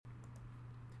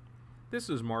This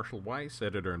is Marshall Weiss,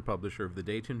 editor and publisher of the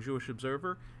Dayton Jewish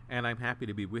Observer, and I'm happy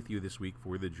to be with you this week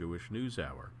for the Jewish News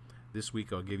Hour. This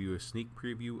week I'll give you a sneak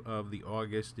preview of the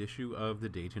August issue of the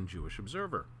Dayton Jewish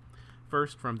Observer.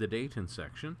 First, from the Dayton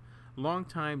section,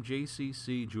 longtime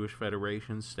JCC Jewish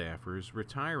Federation staffers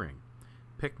retiring.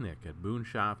 Picnic at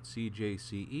Boonshaft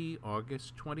CJCE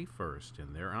August 21st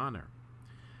in their honor.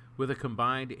 With a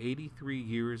combined 83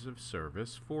 years of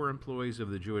service, 4 employees of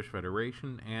the Jewish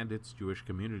Federation and its Jewish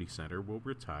Community Center will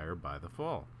retire by the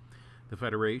fall. The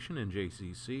Federation and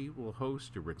JCC will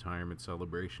host a retirement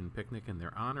celebration picnic in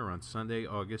their honor on Sunday,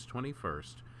 August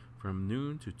 21st from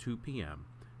noon to 2 p.m.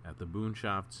 at the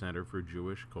Boonshaft Center for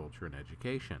Jewish Culture and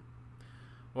Education.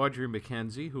 Audrey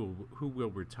McKenzie, who will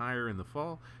retire in the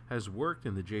fall, has worked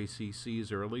in the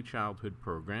JCC's early childhood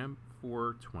program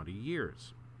for 20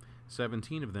 years.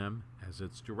 17 of them as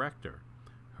its director.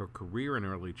 Her career in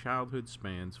early childhood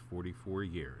spans 44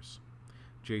 years.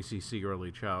 JCC early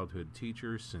childhood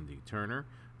teacher Cindy Turner,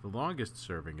 the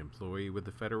longest-serving employee with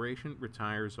the Federation,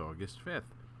 retires August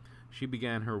 5th. She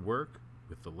began her work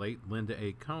with the late Linda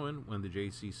A. Cohen when the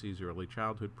JCC's early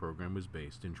childhood program was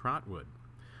based in Trotwood.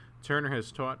 Turner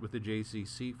has taught with the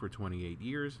JCC for 28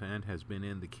 years and has been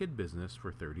in the kid business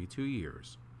for 32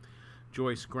 years.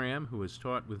 Joyce Graham, who has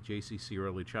taught with JCC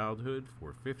Early Childhood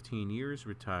for 15 years,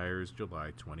 retires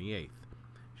July 28th.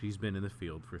 She's been in the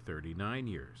field for 39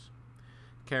 years.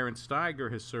 Karen Steiger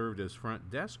has served as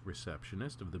front desk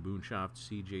receptionist of the Boonshaft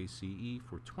CJCE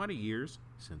for 20 years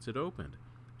since it opened.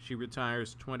 She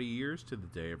retires 20 years to the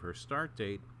day of her start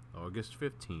date, August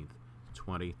 15th,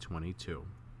 2022.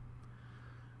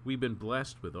 We've been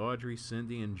blessed with Audrey,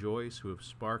 Cindy, and Joyce, who have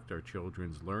sparked our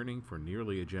children's learning for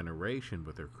nearly a generation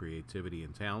with their creativity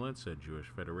and talent, said Jewish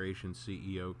Federation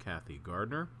CEO Kathy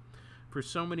Gardner. For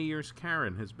so many years,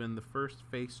 Karen has been the first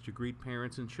face to greet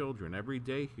parents and children every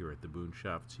day here at the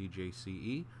Boonshaft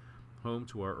CJCE, home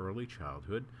to our early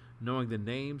childhood, knowing the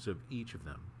names of each of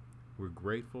them. We're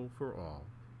grateful for all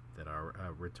that our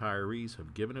retirees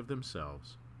have given of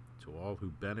themselves to all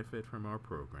who benefit from our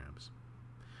programs.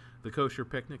 The kosher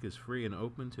picnic is free and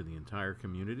open to the entire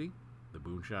community. The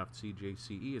Boonshaft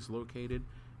CJCE is located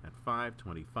at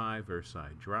 525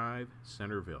 Versailles Drive,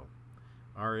 Centerville.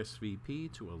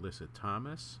 RSVP to Alyssa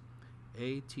Thomas,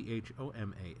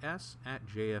 ATHOMAS at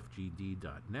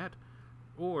jfgd.net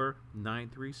or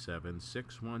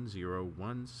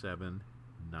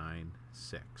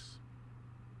 937-610-1796.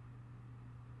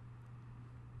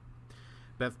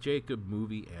 Beth Jacob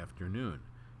Movie Afternoon.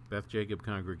 Beth Jacob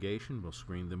Congregation will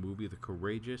screen the movie The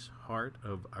Courageous Heart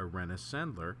of Irena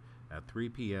Sendler at 3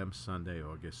 p.m. Sunday,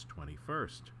 August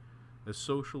 21st. A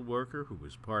social worker who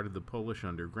was part of the Polish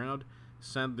underground,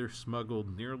 Sendler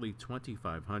smuggled nearly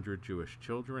 2,500 Jewish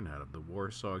children out of the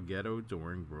Warsaw Ghetto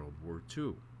during World War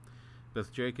II.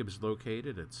 Beth Jacob is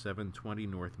located at 720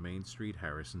 North Main Street,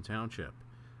 Harrison Township.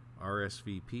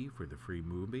 RSVP for the free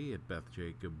movie at Beth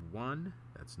Jacob 1,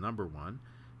 that's number 1,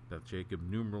 Beth Jacob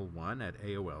numeral 1 at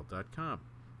AOL.com.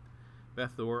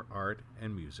 Beth Orr Art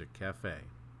and Music Cafe.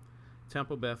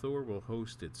 Temple Beth Orr will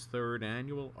host its 3rd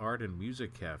annual Art and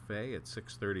Music Cafe at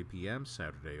 6:30 p.m.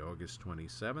 Saturday, August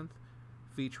 27th,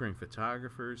 featuring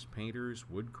photographers, painters,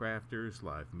 woodcrafters,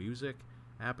 live music,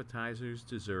 appetizers,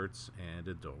 desserts, and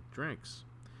adult drinks.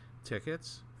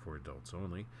 Tickets, for adults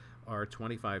only, are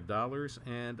 $25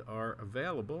 and are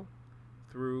available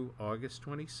through August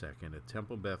 22nd at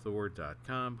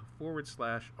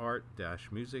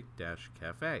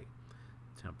templebethor.com/art-music-cafe.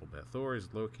 Temple Beth Orr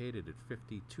is located at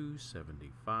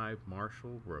 5275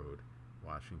 Marshall Road,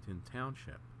 Washington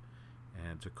Township.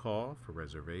 And to call for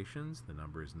reservations, the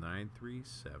number is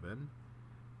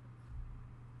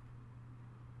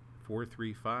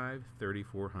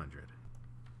 937-435-3400.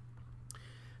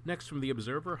 Next from the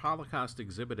Observer, Holocaust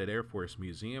exhibit at Air Force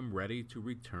Museum ready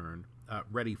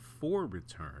for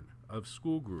return of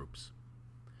school groups.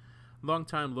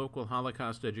 Longtime local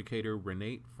Holocaust educator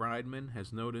Renate Friedman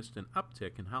has noticed an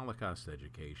uptick in Holocaust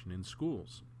education in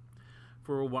schools.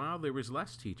 For a while there was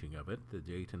less teaching of it, the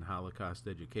Dayton Holocaust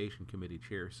Education Committee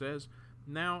chair says.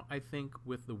 Now I think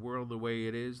with the world the way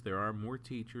it is, there are more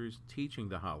teachers teaching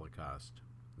the Holocaust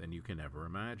than you can ever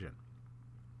imagine.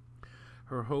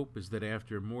 Her hope is that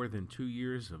after more than 2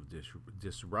 years of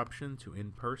disruption to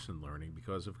in-person learning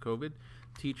because of COVID,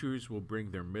 teachers will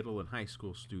bring their middle and high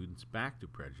school students back to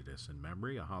Prejudice and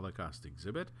Memory, a Holocaust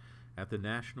exhibit, at the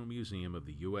National Museum of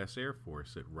the U.S. Air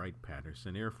Force at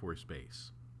Wright-Patterson Air Force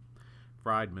Base.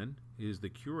 Friedman is the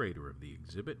curator of the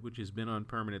exhibit, which has been on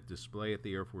permanent display at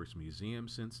the Air Force Museum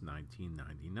since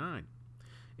 1999.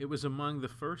 It was among the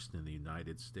first in the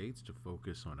United States to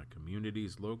focus on a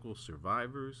community's local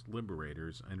survivors,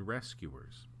 liberators, and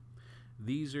rescuers.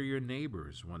 These are your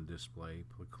neighbors, one display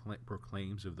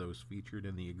proclaims of those featured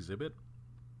in the exhibit.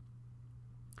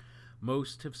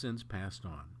 Most have since passed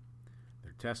on.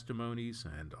 Their testimonies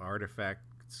and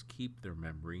artifacts keep their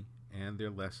memory and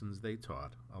their lessons they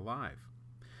taught alive.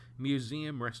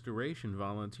 Museum restoration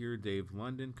volunteer Dave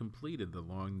London completed the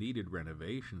long-needed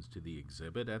renovations to the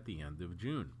exhibit at the end of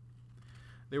June.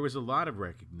 There was a lot of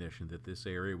recognition that this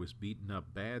area was beaten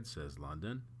up bad, says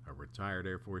London, a retired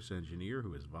Air Force engineer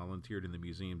who has volunteered in the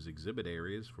museum's exhibit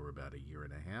areas for about a year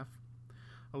and a half.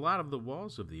 A lot of the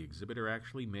walls of the exhibit are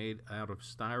actually made out of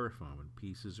styrofoam and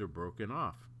pieces are broken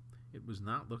off. It was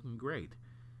not looking great,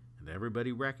 and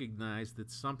everybody recognized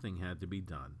that something had to be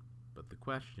done, but the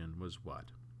question was what?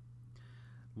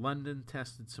 London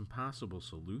tested some possible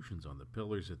solutions on the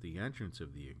pillars at the entrance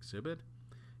of the exhibit.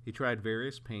 He tried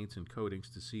various paints and coatings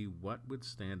to see what would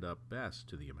stand up best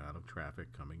to the amount of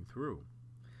traffic coming through.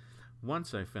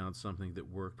 Once I found something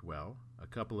that worked well, a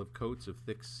couple of coats of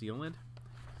thick sealant,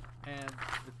 and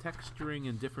the texturing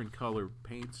in different color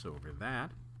paints over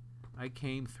that, I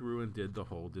came through and did the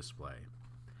whole display.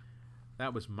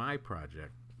 That was my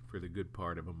project for the good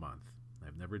part of a month.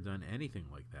 I've never done anything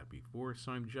like that before,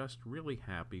 so I'm just really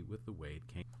happy with the way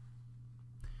it came.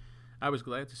 I was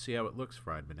glad to see how it looks,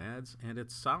 Friedman adds, and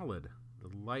it's solid. The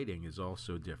lighting is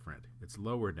also different. It's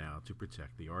lower now to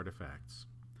protect the artifacts.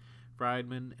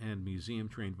 Friedman and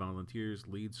museum-trained volunteers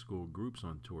lead school groups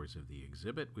on tours of the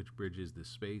exhibit, which bridges the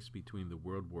space between the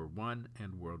World War I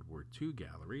and World War II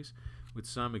galleries, with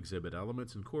some exhibit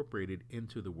elements incorporated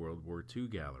into the World War II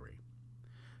gallery.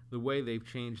 The way they've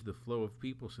changed the flow of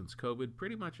people since COVID,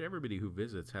 pretty much everybody who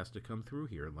visits has to come through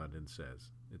here, London says.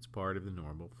 It's part of the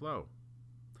normal flow.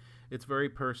 It's very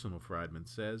personal, Friedman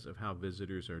says, of how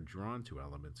visitors are drawn to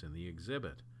elements in the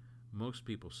exhibit. Most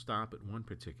people stop at one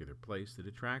particular place that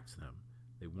attracts them.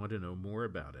 They want to know more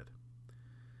about it.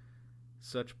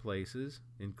 Such places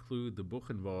include the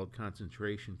Buchenwald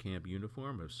concentration camp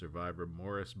uniform of survivor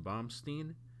Morris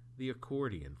Baumstein, the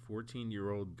accordion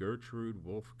 14-year-old Gertrude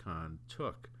Wolf-Kahn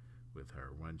took with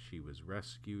her when she was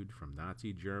rescued from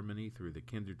Nazi Germany through the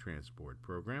Kindertransport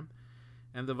program,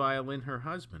 and the violin her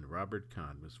husband, Robert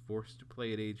Kahn, was forced to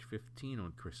play at age 15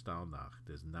 on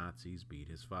Kristallnacht as Nazis beat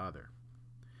his father.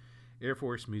 Air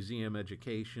Force Museum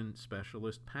Education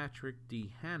Specialist Patrick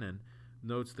D. Hannon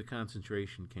notes the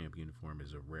concentration camp uniform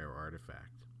is a rare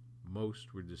artifact.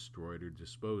 Most were destroyed or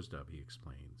disposed of, he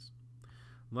explains.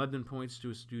 London points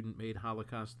to a student-made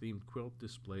Holocaust-themed quilt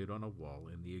displayed on a wall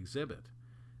in the exhibit.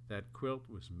 That quilt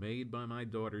was made by my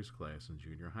daughter's class in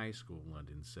junior high school,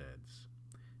 London says.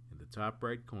 In the top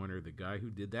right corner, the guy who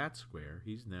did that square,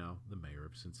 he's now the mayor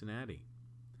of Cincinnati.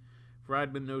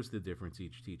 Friedman knows the difference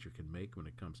each teacher can make when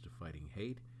it comes to fighting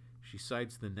hate. She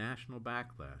cites the national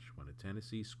backlash when a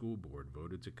Tennessee school board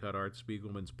voted to cut Art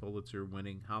Spiegelman's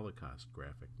Pulitzer-winning Holocaust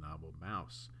graphic novel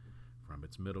Mouse from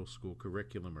its middle school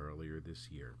curriculum earlier this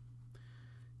year.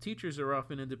 Teachers are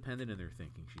often independent in their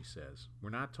thinking, she says.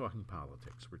 We're not talking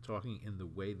politics. We're talking in the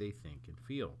way they think and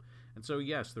feel. And so,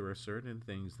 yes, there are certain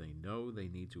things they know they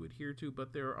need to adhere to,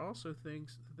 but there are also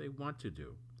things that they want to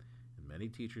do. And many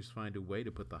teachers find a way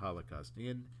to put the Holocaust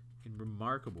in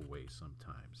remarkable ways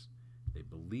sometimes. They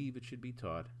believe it should be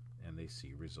taught, and they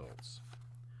see results.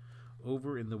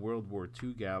 Over in the World War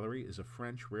II gallery is a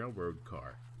French railroad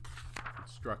car,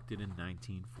 constructed in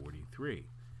 1943.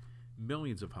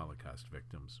 Millions of Holocaust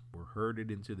victims were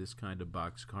herded into this kind of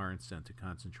boxcar and sent to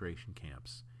concentration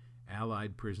camps.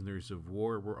 Allied prisoners of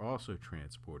war were also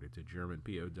transported to German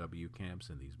POW camps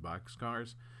in these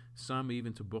boxcars, some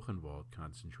even to Buchenwald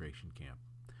concentration camp.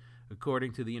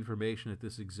 According to the information at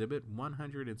this exhibit,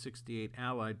 168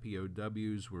 Allied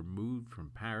POWs were moved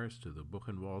from Paris to the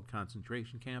Buchenwald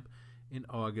concentration camp in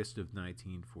August of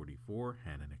 1944,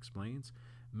 Hannon explains.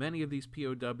 Many of these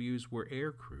POWs were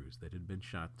air crews that had been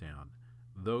shot down.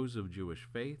 Those of Jewish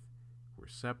faith were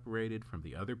separated from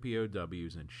the other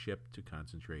POWs and shipped to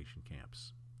concentration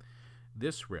camps.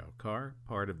 This rail car,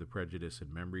 part of the Prejudice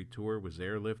and Memory Tour, was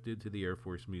airlifted to the Air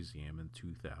Force Museum in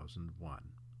 2001.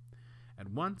 At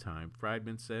one time,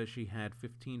 Friedman says she had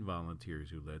 15 volunteers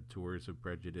who led tours of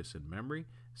Prejudice and Memory,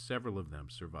 several of them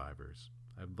survivors.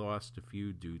 I've lost a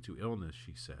few due to illness,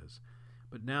 she says.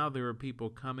 But now there are people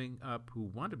coming up who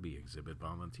want to be exhibit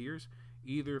volunteers,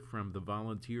 either from the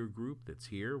volunteer group that's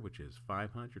here, which is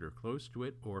 500 or close to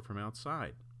it, or from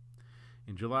outside.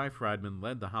 In July, Friedman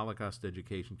led the Holocaust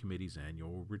Education Committee's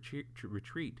annual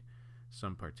retreat.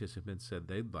 Some participants said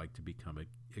they'd like to become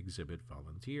exhibit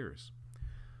volunteers.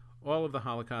 All of the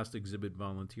Holocaust exhibit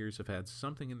volunteers have had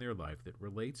something in their life that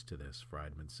relates to this,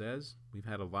 Friedman says. We've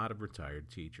had a lot of retired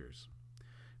teachers.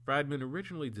 Friedman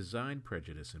originally designed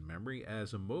Prejudice and Memory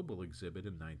as a mobile exhibit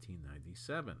in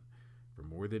 1997. For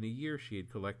more than a year, she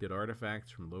had collected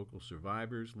artifacts from local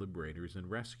survivors, liberators, and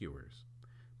rescuers.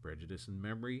 Prejudice and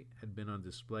Memory had been on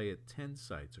display at 10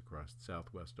 sites across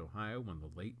southwest Ohio when the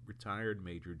late retired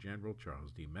Major General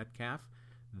Charles D. Metcalf,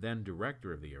 then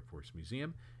director of the Air Force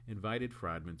Museum, invited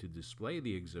Friedman to display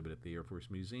the exhibit at the Air Force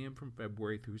Museum from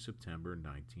February through September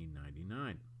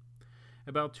 1999.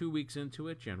 About 2 weeks into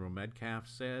it, General Metcalf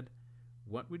said,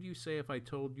 "What would you say if I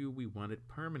told you we won it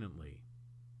permanently?"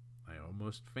 I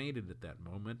almost fainted at that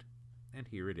moment, and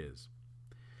here it is.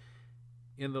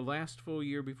 In the last full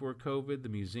year before COVID, the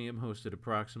museum hosted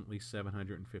approximately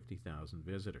 750,000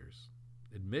 visitors.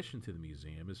 Admission to the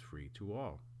museum is free to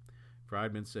all.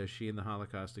 Friedman says she and the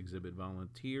Holocaust exhibit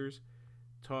volunteers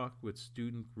talk with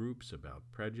student groups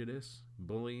about prejudice,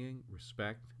 bullying,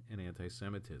 respect, and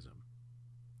anti-Semitism.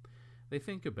 They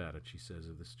think about it, she says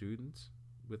of the students,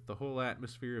 with the whole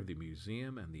atmosphere of the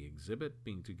museum and the exhibit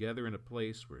being together in a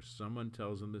place where someone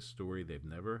tells them the story they've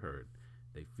never heard.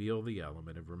 They feel the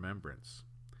element of remembrance.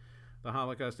 The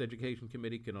Holocaust Education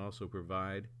Committee can also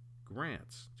provide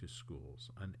grants to schools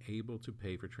unable to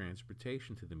pay for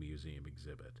transportation to the museum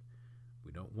exhibit.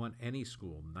 We don't want any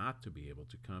school not to be able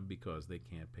to come because they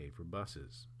can't pay for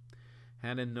buses.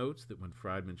 Hannon notes that when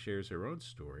Friedman shares her own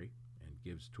story and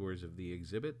gives tours of the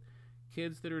exhibit,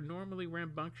 kids that are normally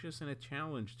rambunctious and a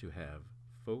challenge to have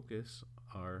focus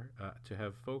are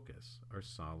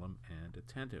solemn and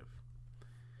attentive.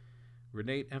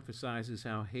 Renate emphasizes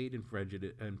how hate and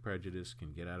prejudice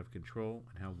can get out of control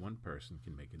and how one person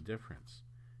can make a difference.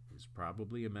 It is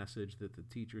probably a message that the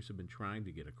teachers have been trying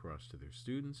to get across to their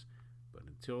students, but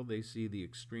until they see the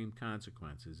extreme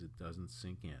consequences, it doesn't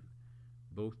sink in.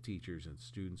 Both teachers and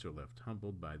students are left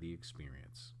humbled by the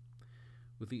experience.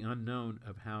 With the unknown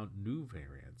of how new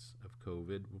variants of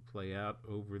COVID will play out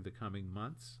over the coming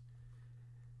months,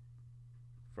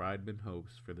 Friedman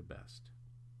hopes for the best.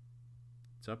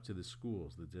 It's up to the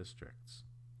schools, the districts.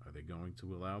 Are they going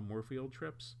to allow more field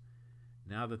trips?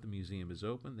 Now that the museum is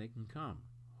open, they can come.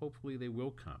 Hopefully they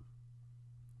will come.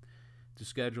 To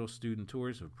schedule student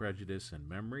tours of Prejudice and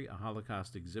Memory, a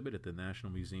Holocaust exhibit at the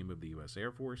National Museum of the U.S.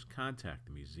 Air Force, contact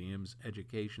the museum's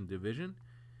Education Division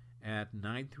at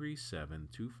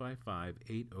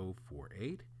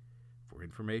 937-255-8048. For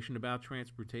information about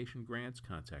transportation grants,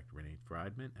 contact Renate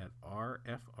Friedman at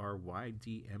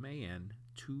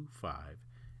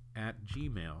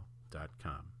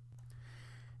rfrydman25@gmail.com.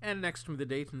 And next from the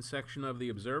Dayton section of the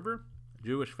Observer,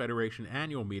 Jewish Federation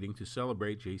annual meeting to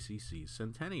celebrate JCC's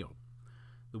centennial.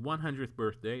 The 100th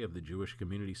birthday of the Jewish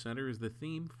Community Center is the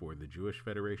theme for the Jewish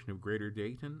Federation of Greater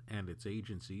Dayton and its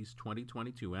agency's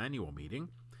 2022 annual meeting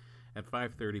at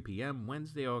 5:30 p.m.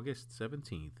 Wednesday, August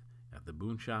 17th at the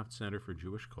Boonshaft Center for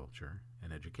Jewish Culture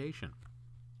and Education.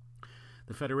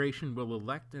 The Federation will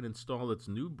elect and install its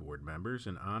new board members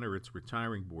and honor its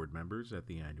retiring board members at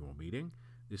the annual meeting.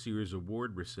 This year's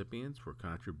award recipients for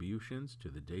contributions to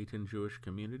the Dayton Jewish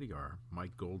community are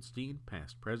Mike Goldstein,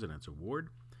 Past President's Award,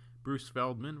 Bruce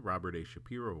Feldman, Robert A.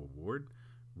 Shapiro Award,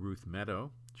 Ruth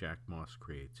Meadow, Jack Moss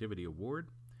Creativity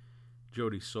Award,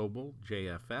 Jody Sobel,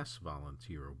 JFS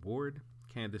Volunteer Award,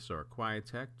 Candace R.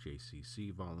 Quietek,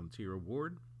 JCC Volunteer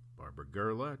Award, Barbara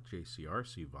Gerla,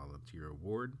 JCRC Volunteer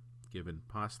Award, given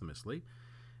posthumously,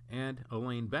 and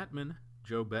Elaine Bettman,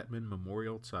 Joe Bettman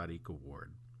Memorial Tzaddik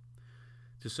Award.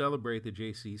 To celebrate the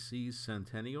JCC's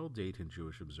centennial, Dayton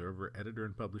Jewish Observer editor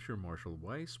and publisher Marshall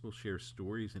Weiss will share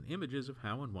stories and images of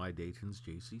how and why Dayton's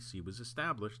JCC was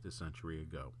established a century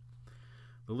ago.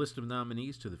 The list of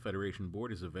nominees to the Federation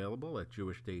Board is available at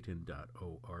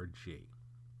jewishdayton.org.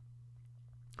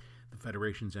 The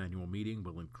Federation's annual meeting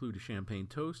will include a champagne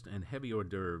toast and heavy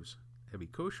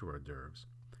kosher hors d'oeuvres.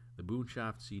 The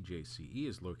Boonshaft CJCE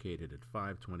is located at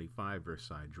 525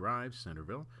 Versailles Drive,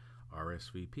 Centerville.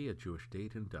 RSVP at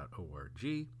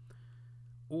jewishdayton.org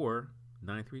or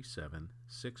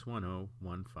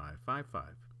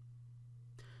 937-610-1555.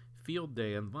 Field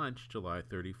Day and Lunch, July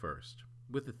 31st.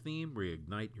 With the theme,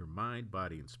 Reignite Your Mind,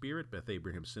 Body, and Spirit, Beth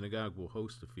Abraham Synagogue will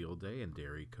host a field day and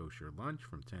dairy kosher lunch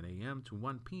from 10 a.m. to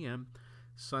 1 p.m.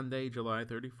 Sunday, July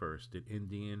 31st at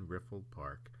Indian Riffle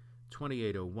Park,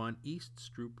 2801 East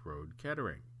Stroop Road,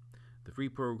 Kettering. The free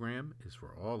program is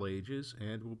for all ages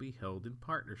and will be held in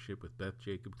partnership with Beth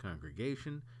Jacob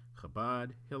Congregation,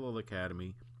 Chabad, Hillel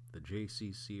Academy, the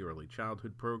JCC Early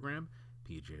Childhood Program,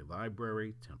 PJ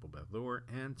Library, Temple Beth Or,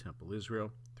 and Temple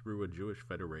Israel through a Jewish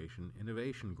Federation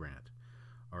Innovation Grant.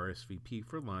 RSVP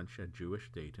for lunch at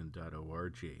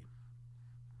jewishdayton.org.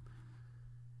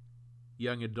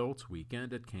 Young Adults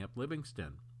Weekend at Camp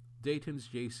Livingston. Dayton's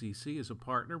JCC is a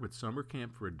partner with Summer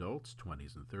Camp for Adults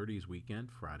 20s and 30s weekend,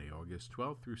 Friday, August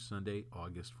 12th through Sunday,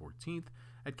 August 14th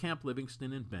at Camp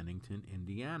Livingston in Bennington,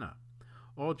 Indiana.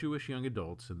 All Jewish young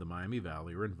adults in the Miami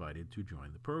Valley are invited to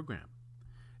join the program.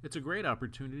 It's a great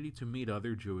opportunity to meet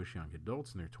other Jewish young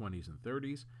adults in their 20s and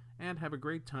 30s and have a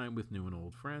great time with new and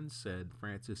old friends, said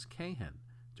Francis Cahan,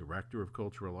 Director of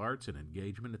Cultural Arts and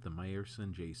Engagement at the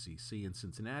Meyerson JCC in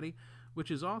Cincinnati,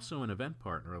 which is also an event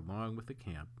partner along with the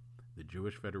camp, the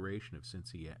Jewish Federation of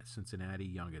Cincinnati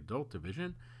Young Adult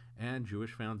Division, and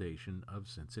Jewish Foundation of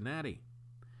Cincinnati.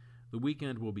 The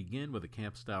weekend will begin with a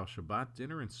camp-style Shabbat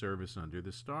dinner and service under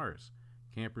the stars.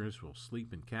 Campers will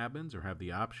sleep in cabins or have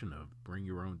the option of bring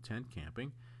your own tent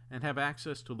camping and have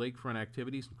access to lakefront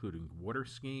activities including water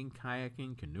skiing,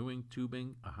 kayaking, canoeing,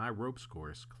 tubing, a high ropes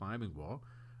course, climbing wall,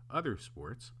 other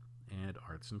sports, and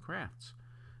arts and crafts.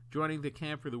 Joining the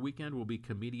camp for the weekend will be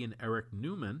comedian Eric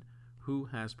Newman, who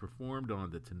has performed on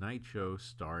The Tonight Show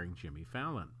starring Jimmy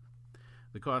Fallon.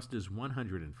 The cost is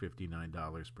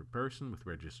 $159 per person, with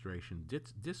registration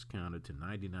discounted to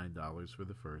 $99 for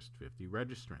the first 50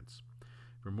 registrants.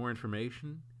 For more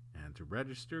information and to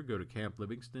register, go to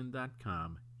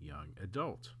camplivingston.com, young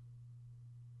adult.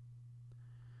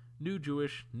 New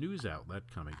Jewish news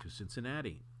outlet coming to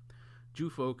Cincinnati.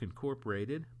 Jewfolk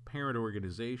Incorporated, parent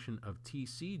organization of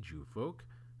TC Jewfolk,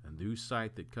 a news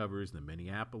site that covers the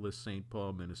Minneapolis-St.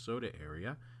 Paul, Minnesota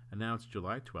area, announced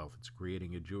July 12th it's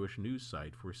creating a Jewish news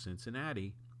site for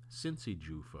Cincinnati, Cincy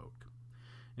Jewfolk.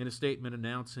 In a statement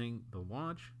announcing the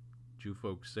launch,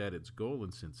 Jewfolk said its goal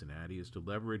in Cincinnati is to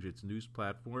leverage its news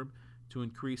platform to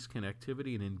increase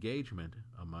connectivity and engagement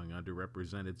among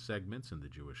underrepresented segments in the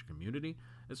Jewish community,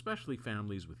 especially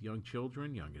families with young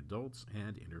children, young adults,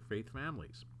 and interfaith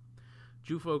families.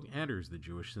 Jewfolk enters the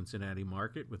Jewish Cincinnati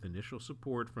market with initial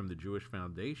support from the Jewish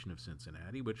Foundation of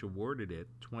Cincinnati, which awarded it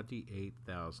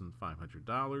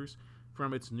 $28,500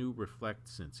 from its new Reflect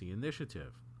Cincy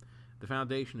initiative. The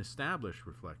foundation established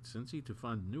Reflect Cincy to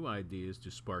fund new ideas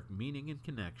to spark meaning and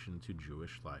connection to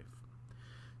Jewish life.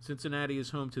 Cincinnati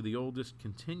is home to the oldest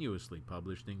continuously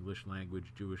published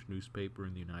English-language Jewish newspaper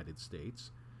in the United States.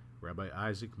 Rabbi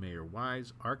Isaac Mayer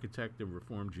Weiss, architect of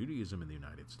Reform Judaism in the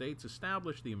United States,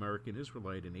 established the American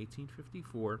Israelite in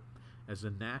 1854 as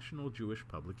a national Jewish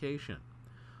publication.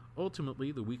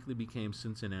 Ultimately, the weekly became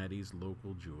Cincinnati's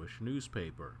local Jewish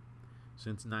newspaper.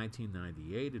 Since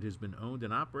 1998, it has been owned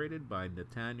and operated by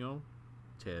Nathaniel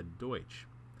Ted Deutsch.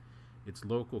 Its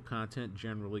local content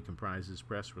generally comprises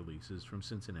press releases from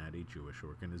Cincinnati Jewish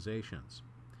organizations.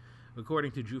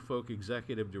 According to Jewfolk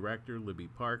Executive Director Libby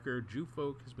Parker,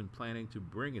 Jewfolk has been planning to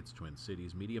bring its Twin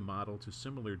Cities media model to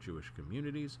similar Jewish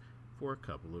communities for a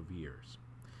couple of years.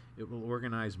 It will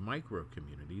organize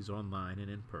micro-communities online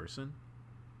and in person,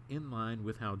 in line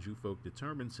with how Jewfolk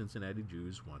determined Cincinnati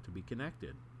Jews want to be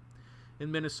connected.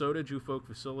 In Minnesota, Jewfolk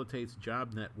facilitates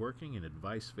job networking and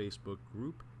advice Facebook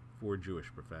group for Jewish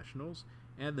professionals,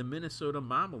 and the Minnesota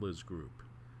Mamalas group.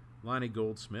 Lonnie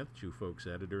Goldsmith, Jewfolk's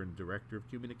editor and director of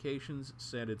communications,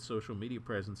 said its social media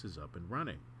presence is up and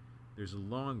running. There's a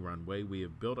long runway we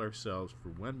have built ourselves for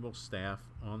when we'll staff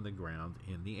on the ground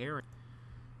in the area.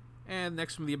 And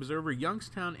next from the Observer,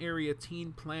 Youngstown area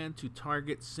teen plan to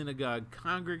target synagogue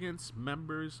congregants,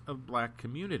 members of black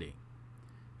community.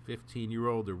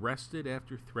 15-year-old arrested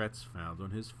after threats found on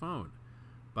his phone,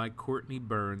 by Courtney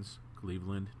Burns,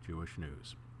 Cleveland Jewish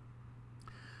News.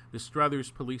 The Struthers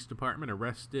Police Department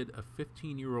arrested a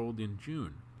 15-year-old in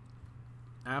June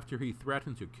after he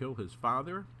threatened to kill his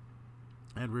father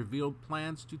and revealed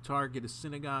plans to target a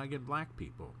synagogue and black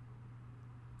people.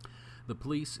 The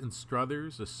police in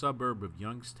Struthers, a suburb of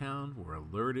Youngstown, were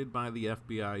alerted by the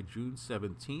FBI June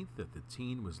 17th that the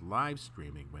teen was live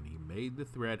streaming when he made the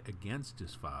threat against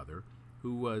his father,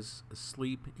 who was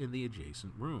asleep in the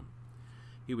adjacent room.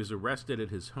 He was arrested at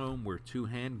his home where 2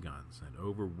 handguns and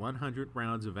over 100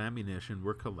 rounds of ammunition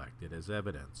were collected as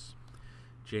evidence.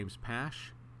 James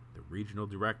Pash, the regional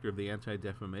director of the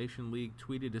Anti-Defamation League,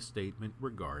 tweeted a statement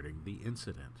regarding the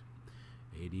incident.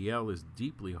 ADL is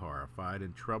deeply horrified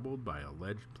and troubled by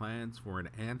alleged plans for an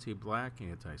anti-black,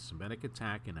 anti-Semitic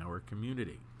attack in our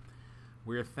community.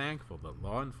 We are thankful that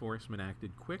law enforcement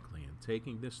acted quickly in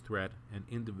taking this threat and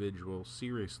individual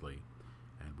seriously,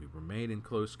 and we remain in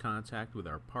close contact with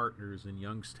our partners in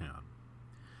Youngstown.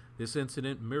 This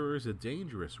incident mirrors a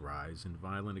dangerous rise in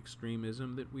violent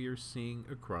extremism that we are seeing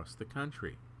across the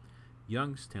country.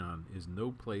 Youngstown is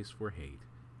no place for hate,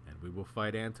 and we will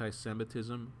fight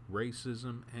anti-Semitism,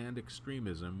 racism, and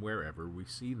extremism wherever we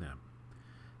see them.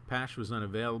 Pash was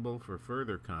unavailable for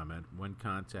further comment when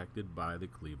contacted by the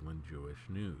Cleveland Jewish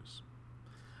News.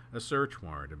 A search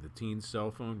warrant of the teen's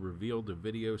cell phone revealed a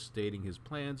video stating his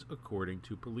plans according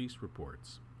to police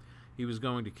reports. He was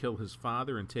going to kill his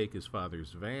father and take his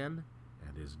father's van,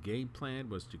 and his game plan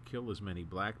was to kill as many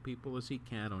black people as he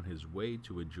can on his way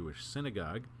to a Jewish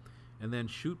synagogue and then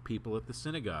shoot people at the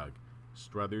synagogue,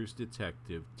 Struthers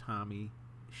detective Tommy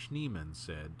Schneeman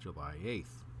said July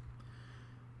 8th.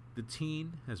 The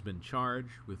teen has been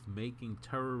charged with making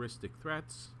terroristic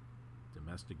threats,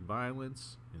 domestic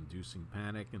violence, inducing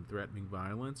panic and threatening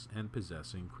violence, and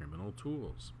possessing criminal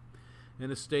tools. In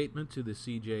a statement to the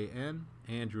CJN,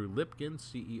 Andrew Lipkin,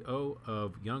 CEO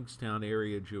of Youngstown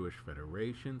Area Jewish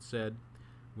Federation, said,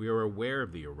 "We are aware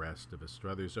of the arrest of a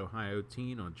Struthers, Ohio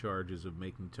teen on charges of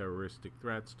making terroristic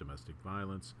threats, domestic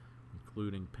violence,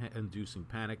 including inducing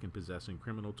panic and possessing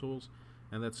criminal tools,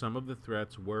 and that some of the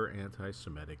threats were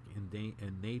anti-Semitic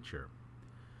in nature.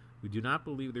 We do not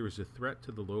believe there is a threat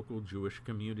to the local Jewish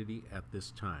community at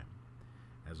this time.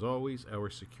 As always, our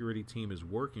security team is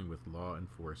working with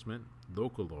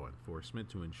local law enforcement,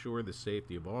 to ensure the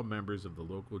safety of all members of the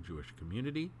local Jewish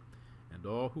community and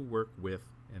all who work with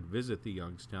and visit the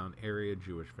Youngstown Area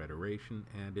Jewish Federation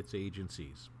and its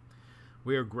agencies.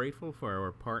 We are grateful for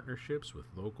our partnerships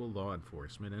with local law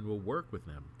enforcement and will work with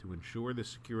them to ensure the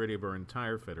security of our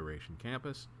entire Federation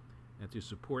campus and to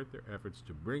support their efforts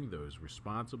to bring those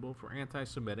responsible for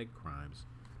anti-Semitic crimes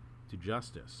to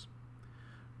justice."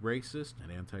 Racist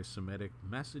and anti-Semitic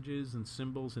messages and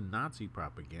symbols and Nazi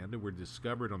propaganda were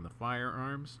discovered on the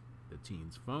firearms, the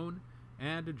teen's phone,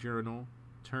 and a journal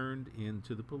turned in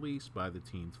to the police by the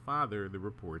teen's father, the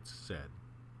reports said.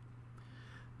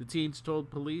 The teens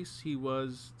told police he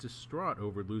was distraught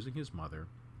over losing his mother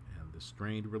and the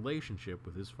strained relationship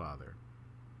with his father.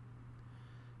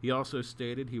 He also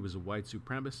stated he was a white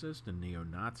supremacist and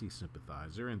neo-Nazi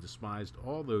sympathizer and despised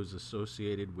all those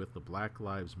associated with the Black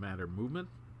Lives Matter movement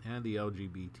and the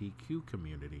LGBTQ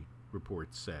community,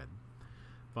 reports said.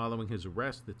 Following his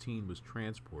arrest, the teen was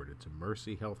transported to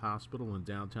Mercy Health Hospital in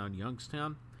downtown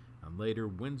Youngstown and later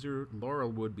Windsor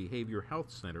Laurelwood Behavioral Health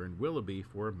Center in Willoughby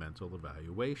for a mental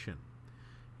evaluation.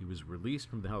 He was released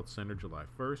from the health center July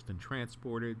 1st and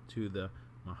transported to the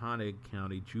Mahoning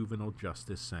County Juvenile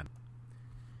Justice Center.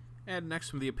 And next,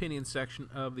 from the opinion section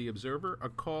of The Observer, a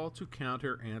call to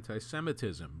counter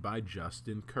anti-Semitism by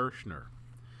Justin Kirshner.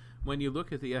 When you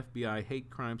look at the FBI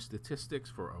hate crime statistics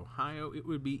for Ohio, it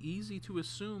would be easy to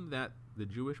assume that the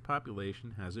Jewish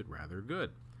population has it rather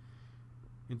good.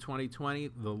 In 2020,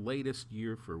 the latest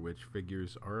year for which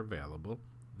figures are available,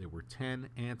 there were 10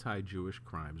 anti-Jewish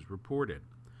crimes reported.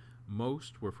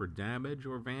 Most were for damage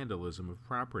or vandalism of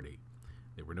property.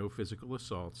 There were no physical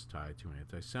assaults tied to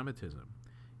anti-Semitism.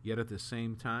 Yet at the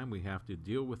same time, we have to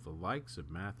deal with the likes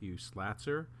of Matthew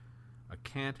Slatzer, a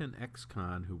Canton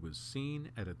ex-con who was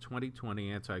seen at a 2020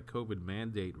 anti-COVID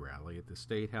mandate rally at the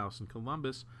State House in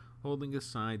Columbus holding a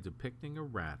sign depicting a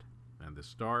rat and the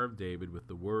Star of David with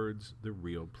the words, "The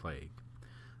Real Plague."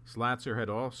 Slatzer had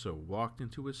also walked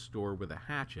into a store with a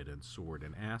hatchet and sword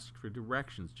and asked for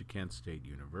directions to Kent State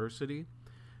University,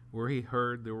 where he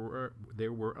heard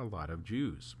there were a lot of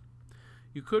Jews.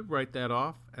 You could write that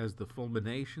off as the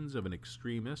fulminations of an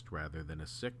extremist rather than a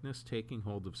sickness taking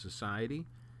hold of society,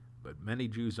 but many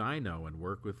Jews I know and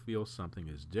work with feel something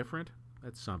is different,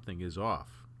 that something is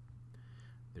off.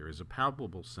 There is a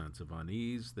palpable sense of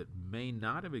unease that may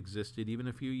not have existed even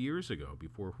a few years ago,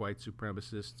 before white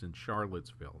supremacists in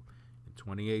Charlottesville in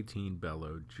 2018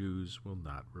 bellowed, "Jews will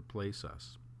not replace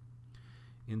us."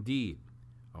 Indeed,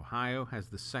 Ohio has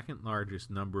the second largest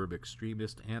number of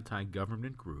extremist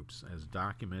anti-government groups, as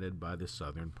documented by the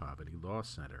Southern Poverty Law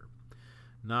Center.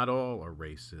 Not all are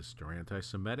racist or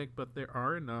anti-Semitic, but there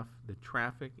are enough that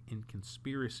traffic in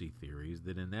conspiracy theories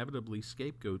that inevitably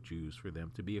scapegoat Jews for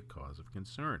them to be a cause of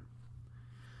concern.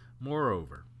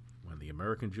 Moreover, when the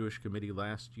American Jewish Committee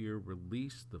last year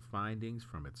released the findings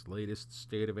from its latest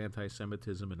State of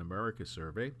Anti-Semitism in America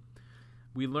survey,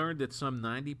 we learned that some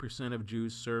 90% of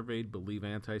Jews surveyed believe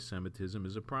anti-Semitism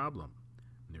is a problem.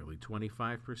 Nearly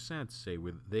 25% said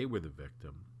they were the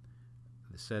victim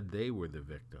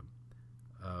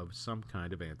of some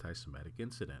kind of anti-Semitic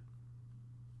incident.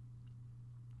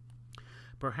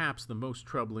 Perhaps the most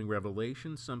troubling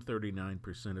revelation, some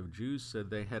 39% of Jews said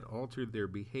they had altered their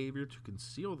behavior to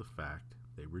conceal the fact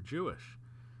they were Jewish.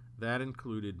 That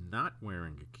included not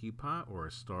wearing a kippah or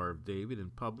a Star of David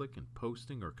in public and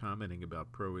posting or commenting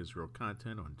about pro-Israel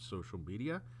content on social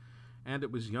media, and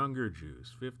it was younger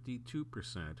Jews,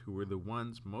 52%, who were the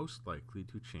ones most likely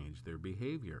to change their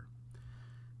behavior.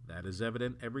 That is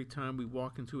evident every time we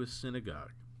walk into a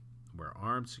synagogue, where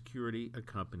armed security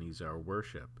accompanies our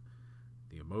worship.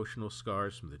 The emotional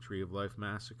scars from the Tree of Life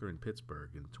massacre in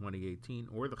Pittsburgh in 2018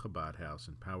 or the Chabad House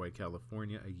in Poway,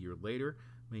 California a year later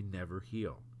may never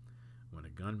heal. When a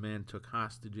gunman took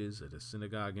hostages at a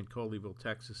synagogue in Colleyville,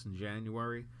 Texas in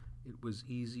January, it was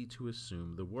easy to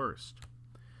assume the worst.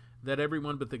 That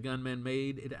everyone but the gunman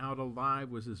made it out alive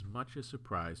was as much a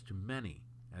surprise to many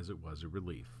as it was a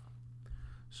relief.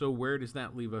 So where does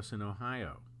that leave us in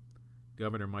Ohio?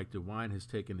 Governor Mike DeWine has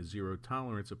taken a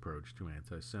zero-tolerance approach to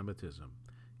anti-Semitism.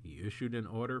 He issued an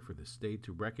order for the state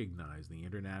to recognize the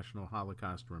International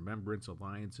Holocaust Remembrance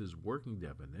Alliance's working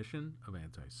definition of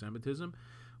anti-Semitism,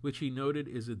 which he noted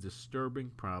is a disturbing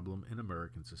problem in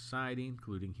American society,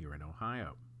 including here in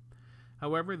Ohio.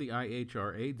 However, the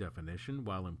IHRA definition,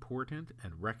 while important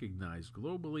and recognized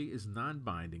globally, is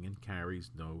non-binding and carries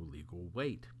no legal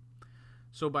weight.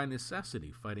 So by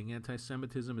necessity, fighting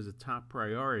anti-Semitism is a top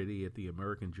priority at the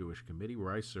American Jewish Committee,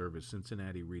 where I serve as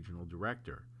Cincinnati Regional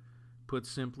Director. Put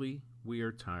simply, we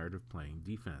are tired of playing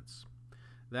defense.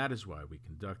 That is why we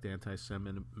conduct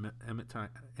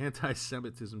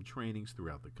anti-Semitism trainings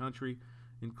throughout the country,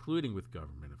 including with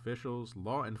government officials,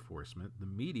 law enforcement, the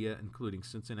media, including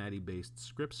Cincinnati-based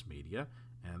Scripps Media,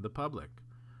 and the public.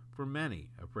 For many,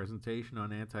 a presentation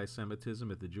on anti-Semitism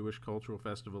at the Jewish Cultural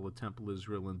Festival at Temple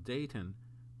Israel in Dayton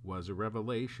was a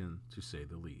revelation, to say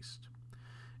the least.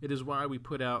 It is why we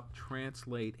put out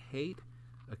Translate Hate,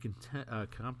 a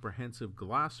comprehensive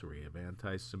glossary of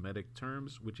anti-Semitic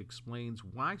terms which explains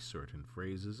why certain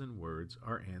phrases and words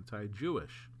are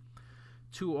anti-Jewish.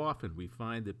 Too often we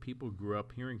find that people grew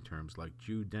up hearing terms like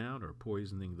Jew down or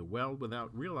poisoning the well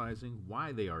without realizing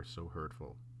why they are so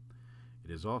hurtful.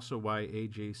 It is also why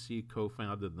AJC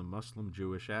co-founded the Muslim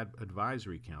Jewish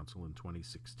Advisory Council in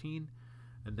 2016,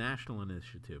 a national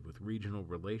initiative with regional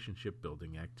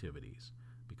relationship-building activities,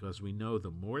 because we know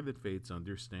the more that faiths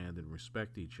understand and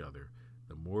respect each other,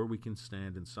 the more we can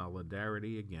stand in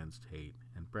solidarity against hate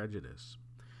and prejudice.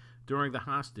 During the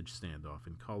hostage standoff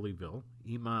in Colleyville,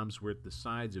 imams were at the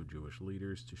sides of Jewish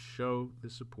leaders to show the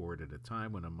support at a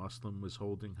time when a Muslim was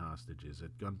holding hostages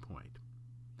at gunpoint.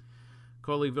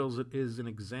 Colleyville is an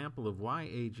example of why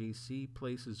AJC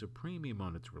places a premium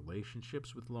on its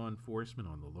relationships with law enforcement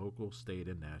on the local, state,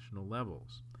 and national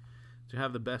levels. To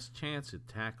have the best chance at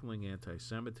tackling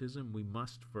anti-Semitism, we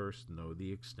must first know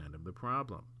the extent of the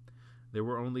problem. There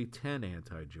were only 10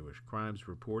 anti-Jewish crimes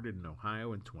reported in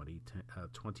Ohio in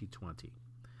 2020.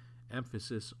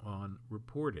 Emphasis on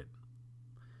reported.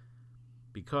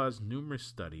 Because numerous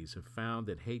studies have found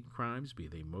that hate crimes, be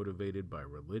they motivated by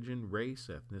religion, race,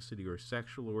 ethnicity, or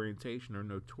sexual orientation, are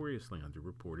notoriously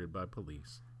underreported by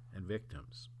police and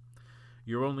victims.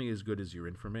 You're only as good as your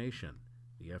information.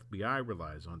 The FBI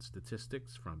relies on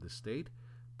statistics from the state,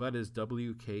 but as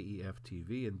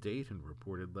WKEF-TV in Dayton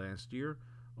reported last year,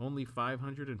 only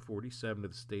 547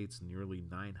 of the state's nearly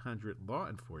 900 law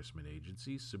enforcement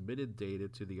agencies submitted data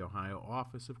to the Ohio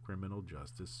Office of Criminal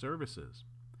Justice Services.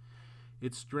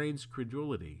 It strains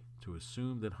credulity to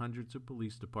assume that hundreds of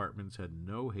police departments had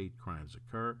no hate crimes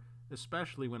occur,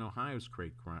 especially when Ohio's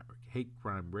hate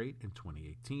crime rate in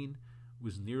 2018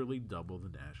 was nearly double the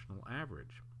national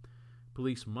average.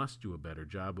 Police must do a better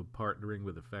job of partnering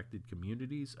with affected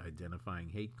communities, identifying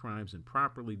hate crimes, and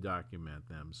properly document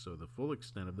them so the full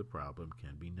extent of the problem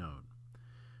can be known.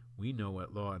 We know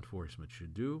what law enforcement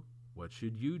should do. What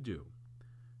should you do?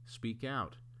 Speak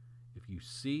out. If you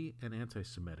see an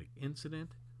anti-Semitic incident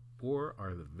or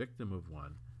are the victim of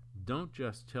one, don't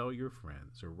just tell your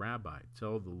friends or rabbi.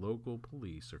 Tell the local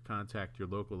police or contact your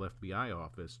local FBI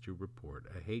office to report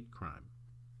a hate crime.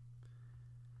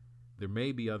 There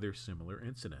may be other similar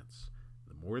incidents.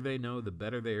 The more they know, the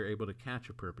better they are able to catch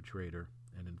a perpetrator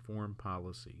and inform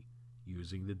policy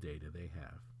using the data they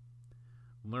have.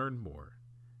 Learn more.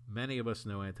 Many of us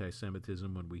know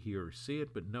anti-Semitism when we hear or see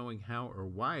it, but knowing how or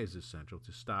why is essential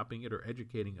to stopping it or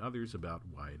educating others about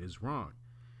why it is wrong.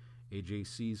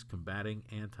 AJC's Combating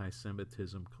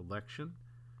Anti-Semitism collection,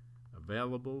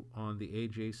 available on the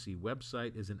AJC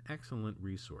website, is an excellent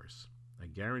resource. I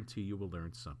guarantee you will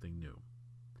learn something new.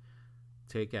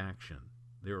 Take action.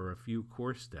 There are a few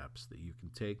core steps that you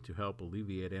can take to help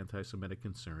alleviate anti-Semitic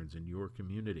concerns in your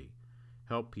community.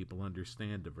 Help people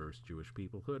understand diverse Jewish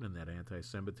peoplehood and that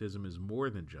anti-Semitism is more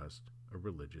than just a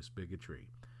religious bigotry.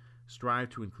 Strive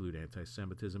to include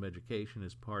anti-Semitism education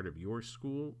as part of your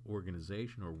school,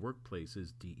 organization, or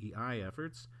workplace's DEI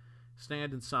efforts.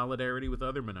 Stand in solidarity with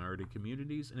other minority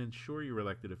communities and ensure your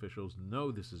elected officials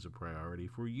know this is a priority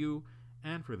for you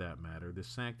and, for that matter, the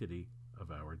sanctity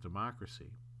of our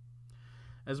democracy.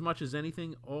 As much as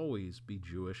anything, always be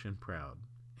Jewish and proud.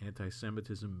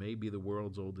 Anti-Semitism may be the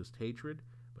world's oldest hatred,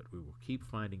 but we will keep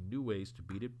finding new ways to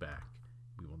beat it back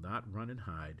not run and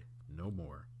hide no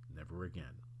more, never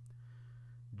again.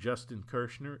 Justin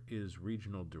Kirshner is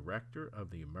Regional Director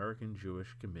of the American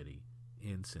Jewish Committee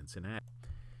in Cincinnati.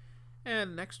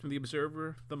 And next from the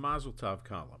Observer, the Mazel Tov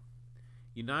column.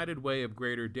 United Way of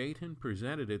Greater Dayton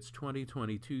presented its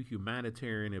 2022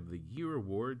 Humanitarian of the Year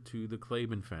Award to the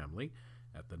Klaben family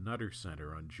at the Nutter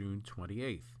Center on June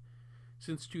 28th.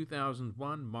 Since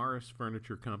 2001, Morris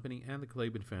Furniture Company and the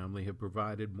Klaben family have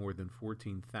provided more than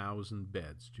 14,000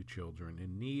 beds to children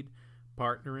in need,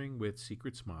 partnering with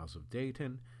Secret Smiles of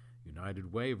Dayton,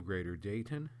 United Way of Greater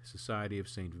Dayton, Society of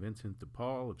St. Vincent de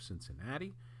Paul of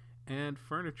Cincinnati, and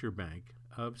Furniture Bank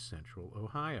of Central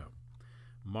Ohio.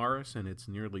 Morris and its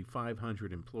nearly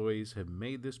 500 employees have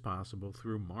made this possible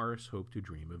through Morris Hope to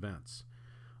Dream events.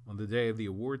 On the day of the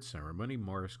awards ceremony,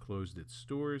 Morris closed its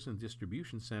stores and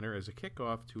distribution center as a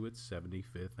kickoff to its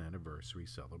 75th anniversary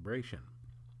celebration.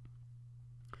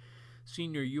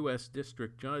 Senior U.S.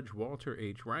 District Judge Walter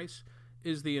H. Weiss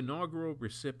is the inaugural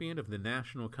recipient of the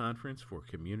National Conference for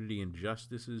Community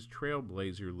Injustice's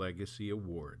Trailblazer Legacy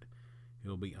Award.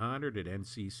 He'll be honored at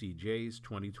NCCJ's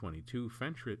 2022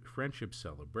 Friendship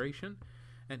Celebration,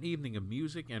 an evening of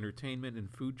music, entertainment, and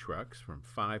food trucks from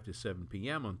 5 to 7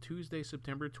 p.m. on Tuesday,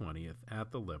 September 20th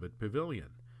at the Levitt Pavilion.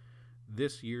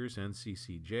 This year's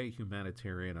NCCJ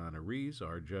humanitarian honorees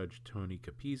are Judge Tony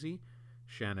Capizzi,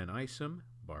 Shannon Isom,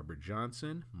 Barbara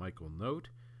Johnson, Michael Note,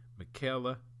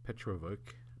 Michaela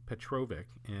Petrovic,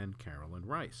 and Carolyn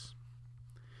Rice.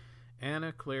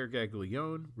 Anna Claire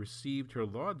Gaglione received her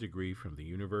law degree from the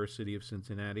University of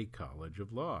Cincinnati College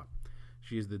of Law.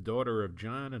 She is the daughter of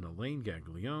John and Elaine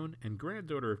Gaglione and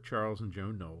granddaughter of Charles and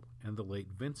Joan Knoll and the late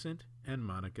Vincent and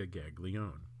Monica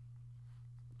Gaglione.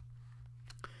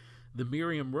 The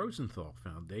Miriam Rosenthal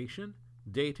Foundation,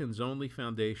 Dayton's only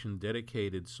foundation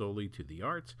dedicated solely to the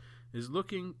arts, is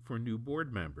looking for new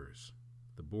board members.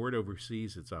 The board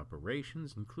oversees its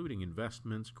operations, including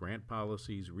investments, grant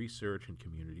policies, research, and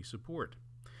community support.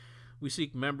 We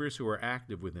seek members who are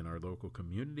active within our local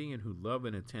community and who love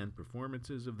and attend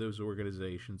performances of those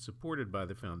organizations supported by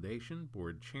the foundation,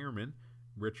 board chairman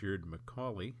Richard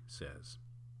McCauley says.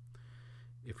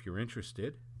 If you're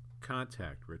interested,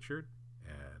 contact Richard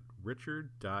at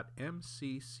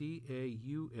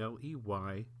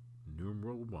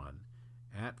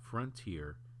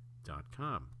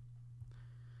richard.mccauley1@frontier.com.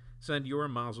 Send your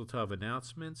Mazel Tov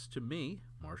announcements to me,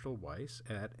 Marshall Weiss,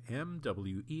 at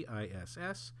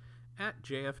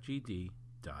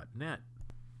mweiss@jfgd.net.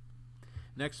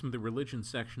 Next, from the religion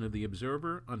section of the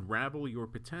Observer, Unravel Your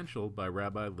Potential by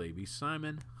Rabbi Levi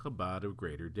Simon, Chabad of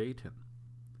Greater Dayton.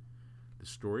 The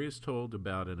story is told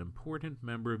about an important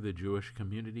member of the Jewish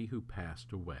community who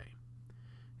passed away.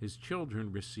 His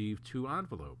children received 2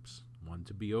 envelopes, one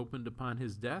to be opened upon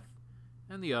his death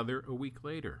and the other a week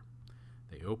later.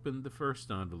 They opened the first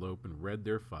envelope and read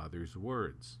their father's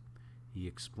words. He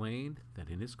explained that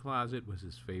in his closet was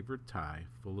his favorite tie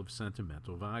full of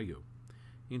sentimental value.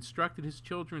 He instructed his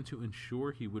children to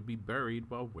ensure he would be buried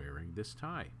while wearing this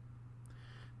tie.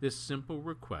 This simple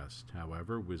request,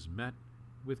 however, was met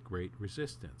with great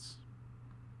resistance.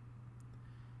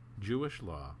 Jewish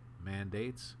law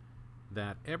mandates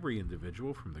that every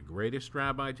individual, from the greatest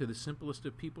rabbi to the simplest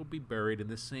of people, be buried in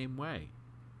the same way.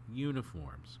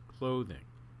 Uniforms, clothing,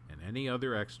 and any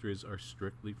other extras are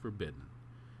strictly forbidden.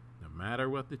 No matter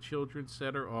what the children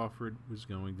said or offered was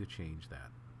going to change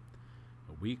that.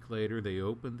 A week later, they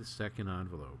opened the second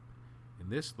envelope. In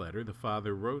this letter, the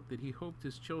father wrote that he hoped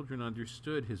his children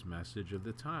understood his message of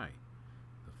the tie.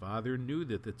 The father knew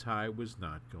that the tie was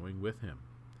not going with him.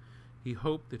 He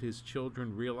hoped that his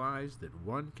children realized that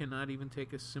one cannot even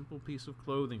take a simple piece of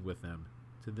clothing with them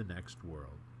to the next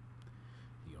world.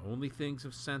 The only things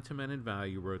of sentiment and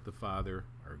value, wrote the father,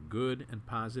 are good and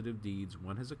positive deeds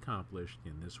one has accomplished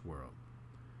in this world.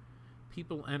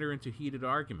 People enter into heated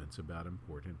arguments about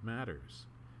important matters.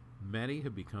 Many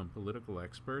have become political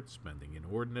experts, spending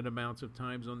inordinate amounts of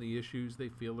time on the issues they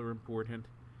feel are important.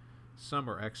 Some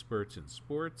are experts in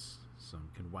sports. Some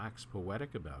can wax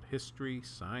poetic about history,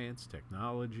 science,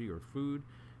 technology, or food,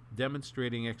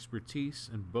 demonstrating expertise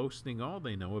and boasting all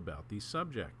they know about these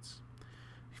subjects.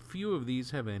 Few of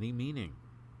these have any meaning.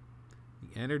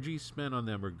 The energy spent on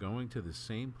them are going to the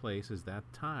same place as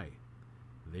that tie.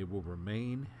 They will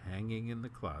remain hanging in the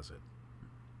closet.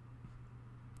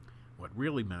 What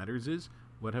really matters is,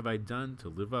 what have I done to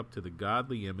live up to the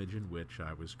godly image in which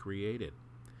I was created?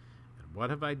 And what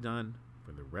have I done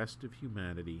for the rest of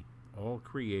humanity, all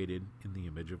created in the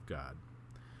image of God?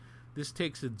 This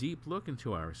takes a deep look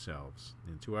into ourselves,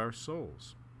 into our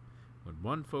souls. When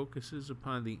one focuses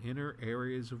upon the inner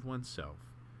areas of oneself,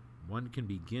 one can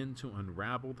begin to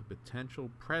unravel the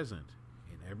potential present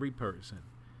in every person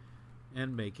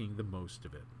and making the most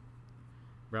of it.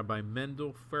 Rabbi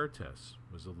Mendel Fertes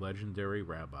was a legendary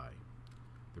rabbi.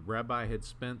 The rabbi had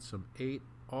spent some 8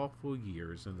 awful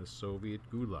years in the Soviet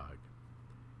Gulag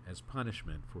as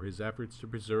punishment for his efforts to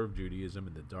preserve Judaism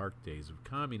in the dark days of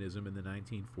communism in the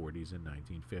 1940s and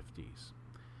 1950s.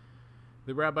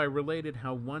 The rabbi related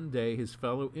how one day his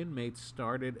fellow inmates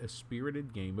started a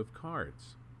spirited game of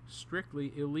cards,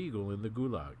 strictly illegal in the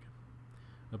Gulag.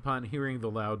 Upon hearing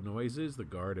the loud noises, the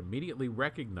guard immediately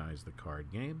recognized the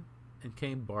card game and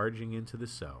came barging into the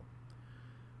cell.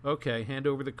 "Okay, hand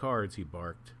over the cards," he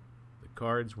barked. The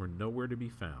cards were nowhere to be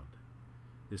found.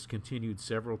 This continued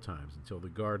several times until the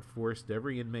guard forced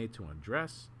every inmate to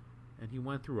undress, and he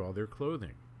went through all their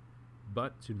clothing.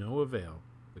 But to no avail,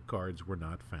 the cards were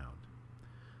not found.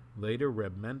 Later,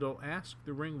 Reb Mendel asked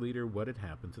the ringleader what had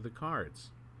happened to the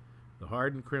cards. The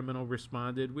hardened criminal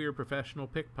responded, "We are professional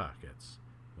pickpockets.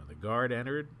 When the guard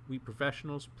entered, we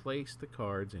professionals placed the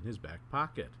cards in his back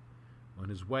pocket. On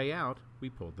his way out, we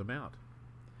pulled them out."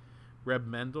 Reb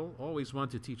Mendel, always one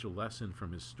to teach a lesson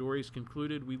from his stories,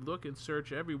 concluded, "We look and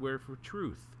search everywhere for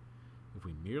truth. If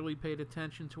we merely paid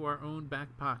attention to our own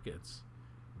back pockets,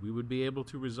 we would be able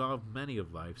to resolve many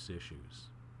of life's issues."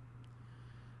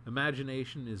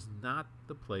 Imagination is not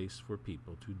the place for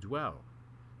people to dwell.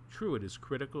 True, it is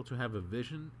critical to have a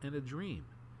vision and a dream.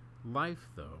 Life,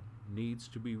 though, needs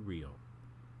to be real.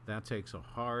 That takes a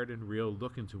hard and real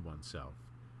look into oneself,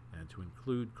 and to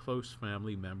include close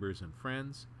family members and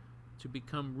friends, to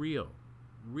become real,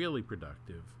 really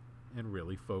productive, and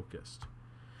really focused.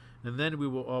 And then we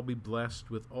will all be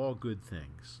blessed with all good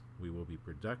things. We will be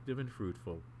productive and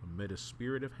fruitful amid a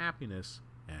spirit of happiness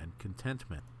and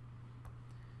contentment.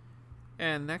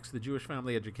 And next, the Jewish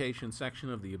Family Education section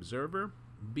of The Observer,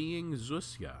 Being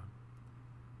Zusya,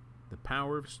 the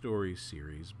Power of Stories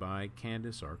series by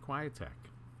Candace R. Kwiatek.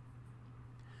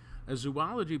 A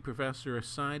zoology professor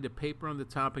assigned a paper on the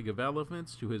topic of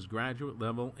elephants to his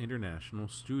graduate-level international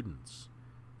students.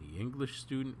 The English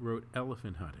student wrote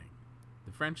Elephant Hunting.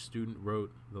 The French student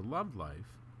wrote The Love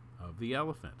Life of the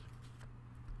Elephant.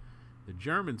 The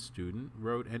German student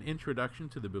wrote An Introduction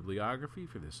to the Bibliography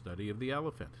for the Study of the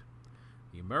Elephant.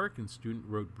 The American student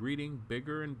wrote Breeding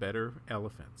Bigger and Better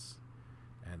Elephants.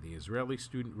 And the Israeli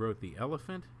student wrote The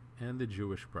Elephant and the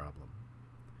Jewish Problem.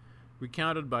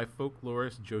 Recounted by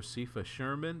folklorist Josepha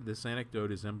Sherman, this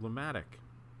anecdote is emblematic.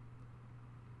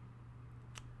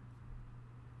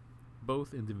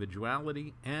 Both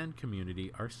individuality and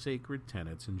community are sacred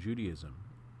tenets in Judaism.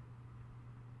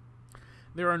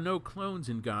 There are no clones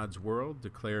in God's world,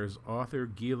 declares author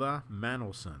Gila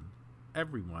Manelson.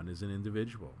 Everyone is an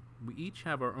individual. We each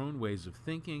have our own ways of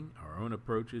thinking, our own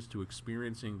approaches to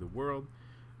experiencing the world,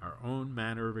 our own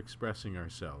manner of expressing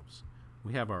ourselves.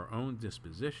 We have our own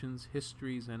dispositions,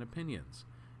 histories, and opinions,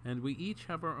 and we each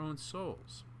have our own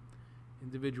souls.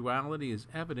 Individuality is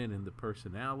evident in the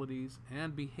personalities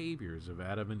and behaviors of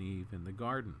Adam and Eve in the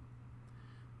garden.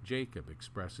 Jacob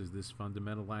expresses this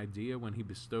fundamental idea when he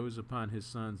bestows upon his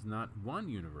sons not one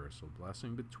universal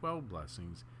blessing, but 12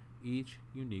 blessings, each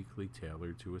uniquely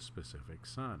tailored to a specific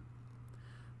son.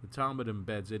 The Talmud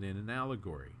embeds it in an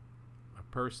allegory. A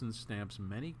person stamps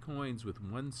many coins with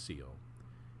one seal,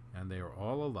 and they are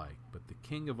all alike, but the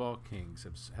King of all kings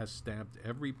has stamped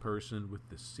every person with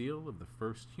the seal of the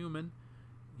first human,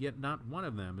 yet not one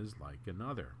of them is like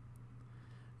another.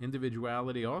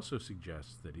 Individuality also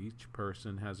suggests that each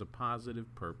person has a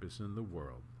positive purpose in the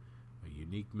world, a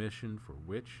unique mission for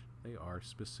which they are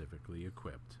specifically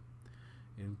equipped.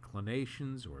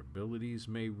 Inclinations or abilities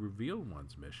may reveal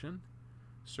one's mission.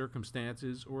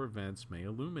 Circumstances or events may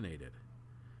illuminate it.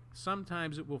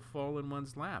 Sometimes it will fall in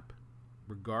one's lap.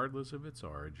 Regardless of its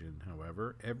origin,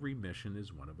 however, every mission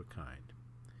is one of a kind.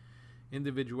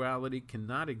 Individuality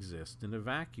cannot exist in a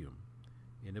vacuum.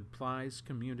 It implies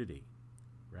community.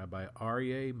 Rabbi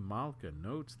Aryeh Malka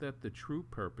notes that the true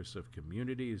purpose of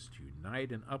community is to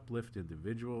unite and uplift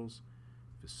individuals,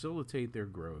 facilitate their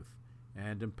growth,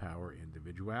 and empower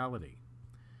individuality.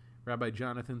 Rabbi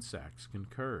Jonathan Sachs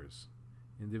concurs.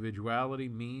 Individuality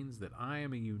means that I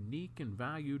am a unique and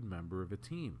valued member of a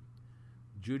team.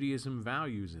 Judaism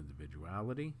values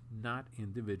individuality, not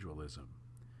individualism.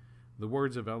 The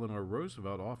words of Eleanor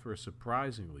Roosevelt offer a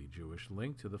surprisingly Jewish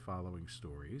link to the following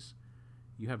stories.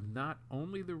 You have not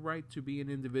only the right to be an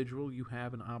individual, you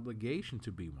have an obligation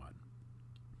to be one.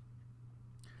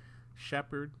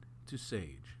 Shepherd to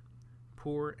sage.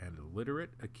 Poor and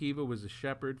illiterate, Akiva was a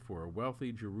shepherd for a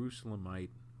wealthy Jerusalemite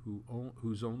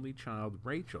whose only child,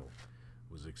 Rachel,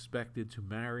 was expected to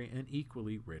marry an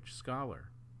equally rich scholar.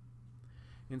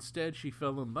 Instead, she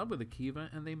fell in love with Akiva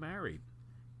and they married.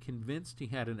 Convinced he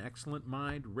had an excellent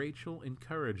mind, Rachel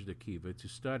encouraged Akiva to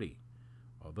study.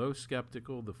 Although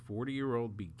skeptical, the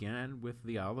 40-year-old began with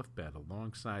the alphabet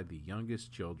alongside the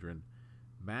youngest children,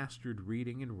 mastered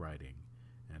reading and writing,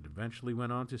 and eventually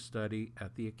went on to study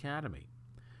at the academy.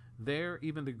 There,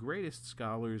 even the greatest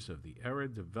scholars of the era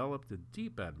developed a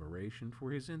deep admiration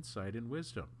for his insight and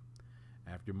wisdom.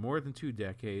 After more than 2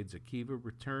 decades, Akiva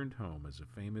returned home as a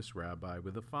famous rabbi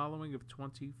with a following of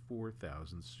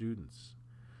 24,000 students.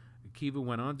 Akiva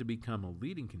went on to become a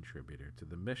leading contributor to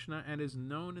the Mishnah and is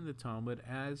known in the Talmud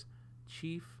as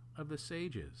Chief of the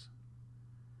Sages.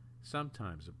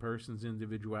 Sometimes a person's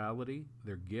individuality,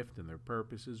 their gift, and their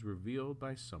purpose is revealed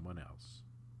by someone else.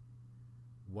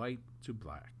 White to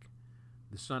black.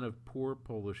 The son of poor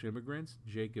Polish immigrants,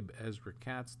 Jacob Ezra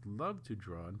Katz loved to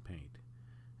draw and paint.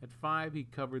 At 5, he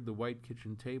covered the white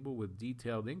kitchen table with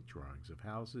detailed ink drawings of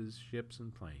houses, ships,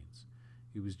 and planes.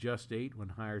 He was just 8 when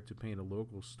hired to paint a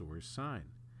local store's sign.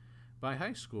 By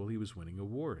high school, he was winning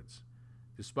awards.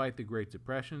 Despite the Great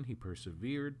Depression, he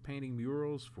persevered, painting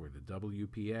murals for the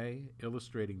WPA,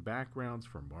 illustrating backgrounds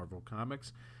for Marvel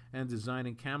Comics, and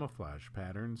designing camouflage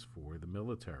patterns for the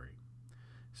military.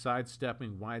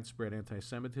 Sidestepping widespread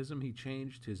anti-Semitism, he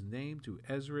changed his name to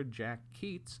Ezra Jack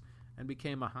Keats and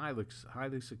became a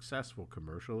highly successful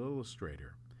commercial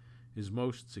illustrator. His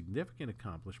most significant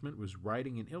accomplishment was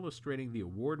writing and illustrating the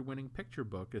award-winning picture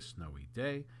book A Snowy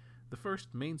Day, the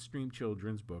first mainstream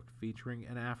children's book featuring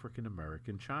an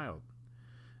African-American child.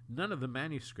 None of the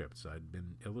manuscripts I'd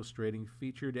been illustrating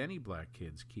featured any black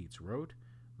kids Keats wrote.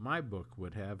 My book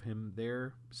would have him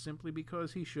there simply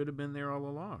because he should have been there all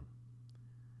along.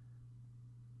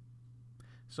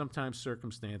 Sometimes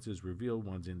circumstances reveal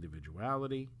one's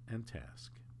individuality and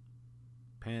task.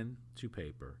 Pen to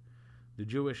paper. The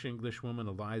Jewish Englishwoman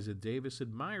Eliza Davis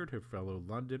admired her fellow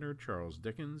Londoner Charles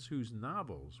Dickens, whose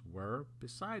novels were,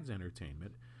 besides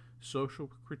entertainment, social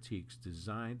critiques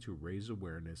designed to raise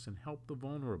awareness and help the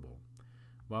vulnerable.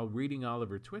 While reading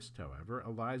Oliver Twist, however,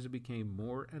 Eliza became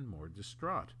more and more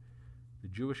distraught. The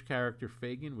Jewish character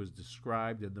Fagin was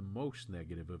described in the most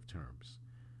negative of terms.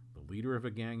 The leader of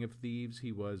a gang of thieves,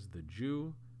 he was the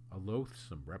Jew, a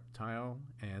loathsome reptile,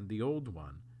 and the Old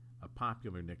One, a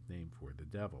popular nickname for the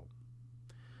devil.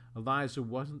 Eliza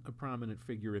wasn't a prominent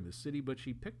figure in the city, but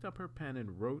she picked up her pen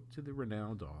and wrote to the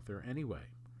renowned author anyway.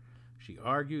 She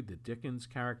argued that Dickens'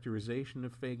 characterization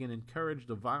of Fagin encouraged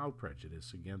a vile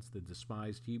prejudice against the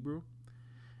despised Hebrew,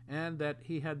 and that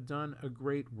he had done a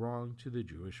great wrong to the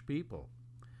Jewish people.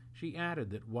 She added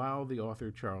that while the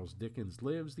author Charles Dickens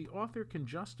lives, the author can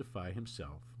justify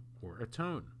himself or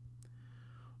atone.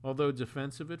 Although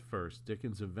defensive at first,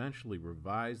 Dickens eventually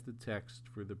revised the text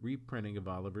for the reprinting of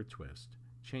Oliver Twist,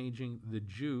 changing the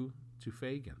Jew to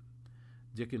Fagin.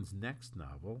 Dickens' next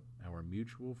novel, Our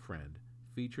Mutual Friend,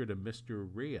 featured a Mr.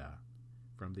 Rhea,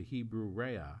 from the Hebrew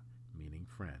Rhea, meaning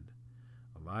friend.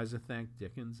 Eliza thanked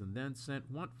Dickens and then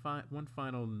sent one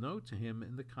final note to him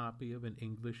in the copy of an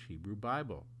English Hebrew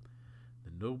Bible.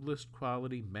 The noblest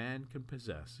quality man can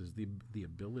possess is the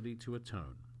ability to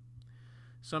atone.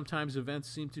 Sometimes events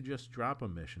seem to just drop a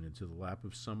mission into the lap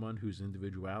of someone whose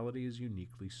individuality is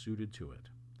uniquely suited to it.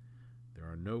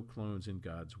 There are no clones in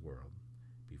God's world.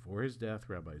 Before his death,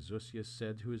 Rabbi Zusius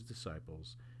said to his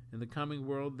disciples, "In the coming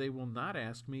world they will not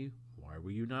ask me, 'Why were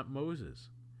you not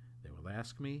Moses?' They will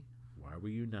ask me, 'Why were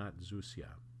you not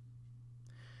Zusia?'"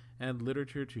 And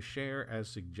literature to share as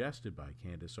suggested by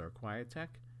Candace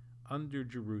Arquietek, Under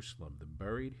Jerusalem, The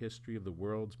Buried History of the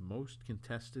World's Most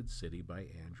Contested City by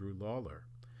Andrew Lawler.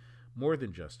 More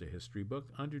than just a history book,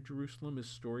 Under Jerusalem is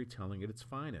storytelling at its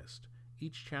finest.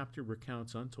 Each chapter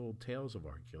recounts untold tales of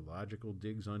archaeological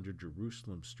digs under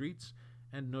Jerusalem streets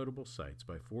and notable sites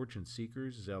by fortune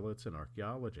seekers, zealots, and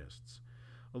archaeologists.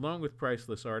 Along with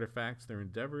priceless artifacts, their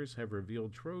endeavors have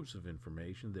revealed troves of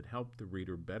information that help the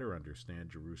reader better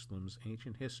understand Jerusalem's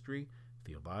ancient history,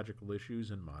 theological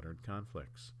issues, and modern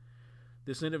conflicts.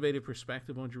 This innovative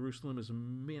perspective on Jerusalem is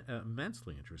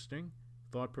immensely interesting,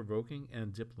 thought-provoking,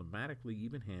 and diplomatically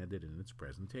even-handed in its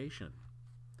presentation.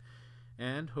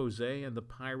 And Jose and the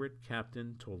Pirate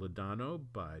Captain Toledano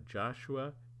by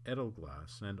Joshua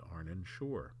Edelglass and Arnon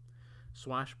Shore.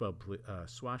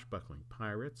 Swashbuckling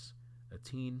pirates, a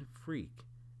teen freak,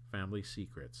 family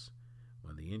secrets.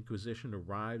 When the Inquisition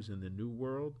arrives in the New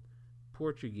World,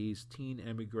 Portuguese teen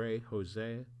émigré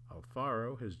Jose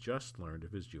Alfaro has just learned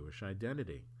of his Jewish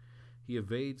identity. He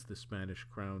evades the Spanish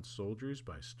crown soldiers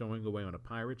by stowing away on a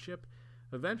pirate ship,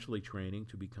 eventually training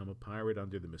to become a pirate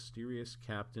under the mysterious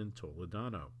Captain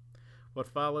Toledano. What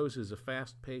follows is a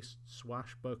fast-paced,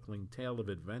 swashbuckling tale of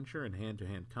adventure and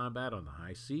hand-to-hand combat on the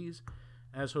high seas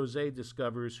as Jose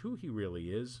discovers who he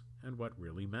really is and what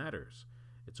really matters.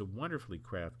 It's a wonderfully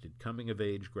crafted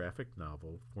coming-of-age graphic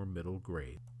novel for middle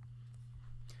grade.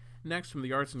 Next, from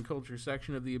the arts and culture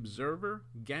section of The Observer,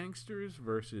 Gangsters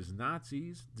versus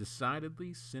Nazis,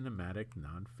 decidedly cinematic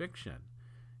nonfiction.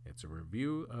 It's a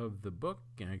review of the book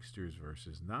Gangsters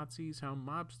vs. Nazis, How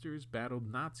Mobsters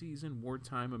Battled Nazis in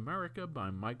Wartime America by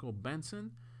Michael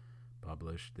Benson,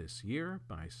 published this year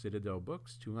by Citadel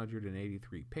Books,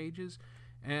 283 pages,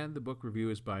 and the book review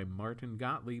is by Martin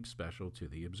Gottlieb, special to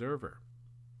The Observer.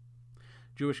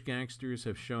 Jewish gangsters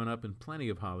have shown up in plenty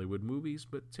of Hollywood movies,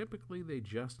 but typically they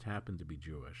just happen to be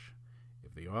Jewish.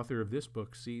 If the author of this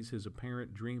book sees his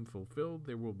apparent dream fulfilled,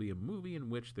 there will be a movie in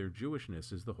which their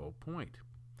Jewishness is the whole point.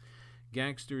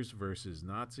 Gangsters vs.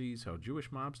 Nazis, How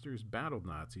Jewish Mobsters Battled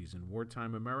Nazis in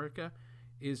Wartime America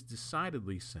is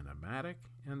decidedly cinematic,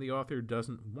 and the author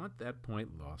doesn't want that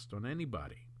point lost on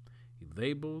anybody. He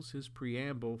labels his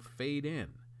preamble Fade In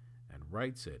and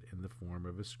writes it in the form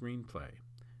of a screenplay,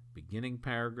 beginning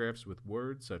paragraphs with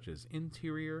words such as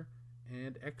interior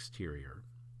and exterior.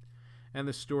 And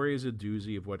the story is a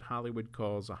doozy of what Hollywood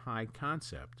calls a high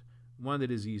concept, one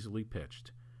that is easily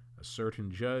pitched. A certain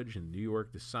judge in New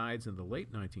York decides in the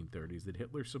late 1930s that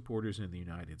Hitler supporters in the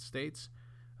United States,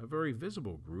 a very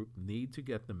visible group, need to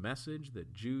get the message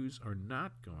that Jews are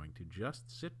not going to just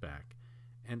sit back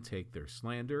and take their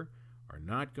slander, are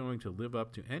not going to live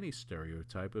up to any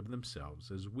stereotype of themselves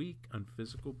as weak,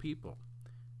 unphysical people.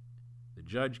 The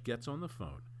judge gets on the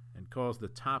phone and calls the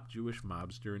top Jewish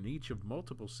mobster in each of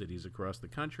multiple cities across the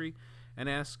country and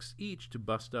asks each to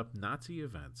bust up Nazi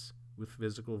events with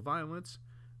physical violence,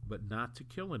 but not to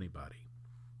kill anybody.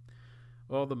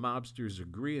 All the mobsters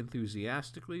agree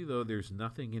enthusiastically, though there's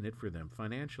nothing in it for them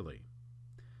financially.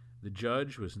 The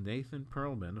judge was Nathan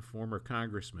Perlman, a former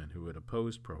congressman who had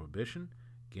opposed prohibition,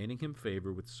 gaining him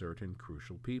favor with certain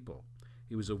crucial people.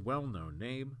 He was a well-known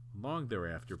name, long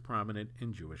thereafter prominent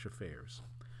in Jewish affairs.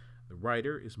 The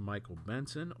writer is Michael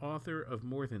Benson, author of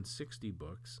more than 60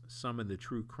 books, some in the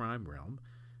true crime realm,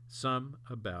 some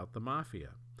about the mafia.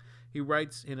 He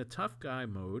writes in a tough guy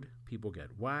mode, people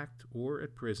get whacked, or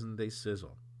at prison they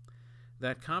sizzle.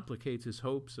 That complicates his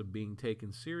hopes of being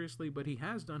taken seriously, but he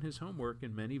has done his homework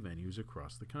in many venues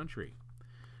across the country.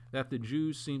 That the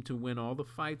Jews seem to win all the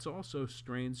fights also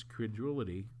strains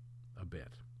credulity a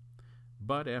bit.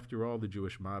 But after all, the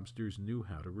Jewish mobsters knew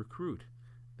how to recruit.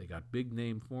 They got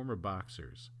big-name former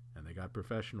boxers, and they got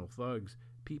professional thugs,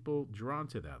 people drawn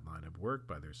to that line of work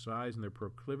by their size and their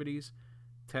proclivities,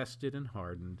 tested and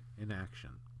hardened in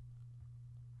action.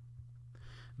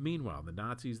 Meanwhile, the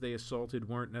Nazis they assaulted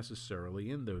weren't necessarily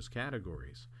in those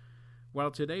categories.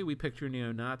 While today we picture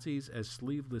neo-Nazis as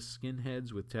sleeveless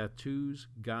skinheads with tattoos,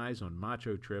 guys on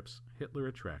macho trips, Hitler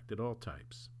attracted all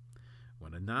types.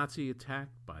 When a Nazi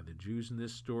attacked by the Jews in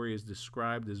this story is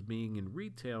described as being in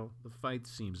retail, the fight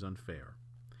seems unfair.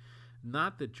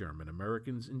 Not that German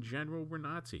Americans in general were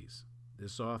Nazis.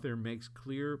 This author makes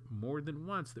clear more than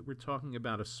once that we're talking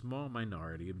about a small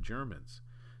minority of Germans.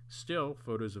 Still,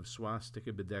 photos of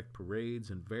swastika-bedecked parades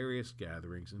and various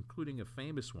gatherings, including a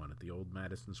famous one at the old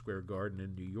Madison Square Garden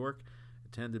in New York,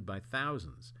 attended by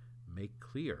thousands, make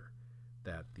clear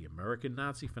that the American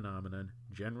Nazi phenomenon,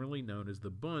 generally known as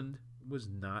the Bund, was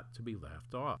not to be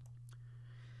laughed off.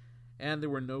 And there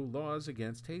were no laws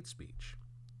against hate speech.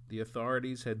 The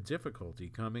authorities had difficulty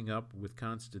coming up with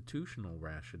constitutional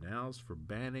rationales for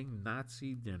banning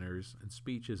Nazi dinners and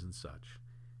speeches and such.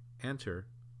 Enter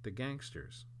the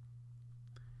gangsters.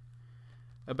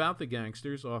 About the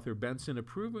gangsters, author Benson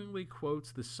approvingly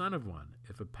quotes the son of one.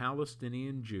 If a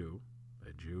Palestinian Jew,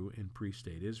 a Jew in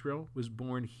pre-state Israel, was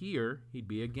born here, he'd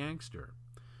be a gangster.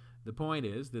 The point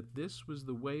is that this was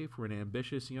the way for an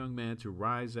ambitious young man to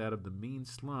rise out of the mean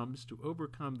slums to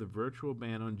overcome the virtual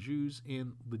ban on Jews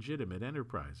in legitimate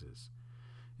enterprises.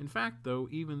 In fact, though,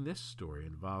 even this story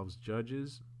involves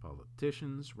judges,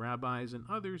 politicians, rabbis, and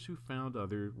others who found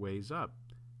other ways up.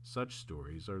 Such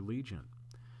stories are legion.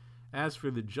 As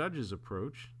for the judge's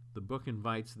approach, the book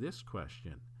invites this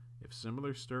question. If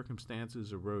similar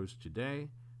circumstances arose today,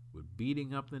 would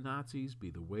beating up the Nazis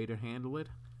be the way to handle it?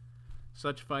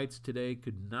 Such fights today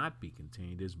could not be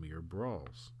contained as mere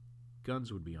brawls.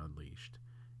 Guns would be unleashed.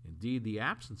 Indeed, the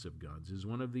absence of guns is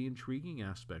one of the intriguing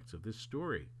aspects of this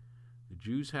story. The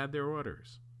Jews had their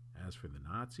orders. As for the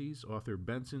Nazis, author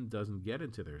Benson doesn't get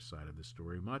into their side of the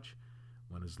story much.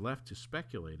 One is left to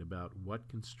speculate about what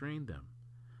constrained them.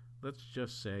 Let's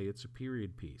just say it's a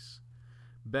period piece.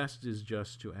 Best is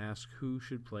just to ask who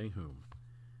should play whom.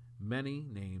 Many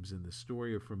names in the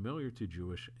story are familiar to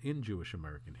Jewish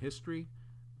American history.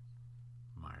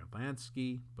 Meyer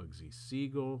Lansky, Bugsy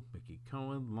Siegel, Mickey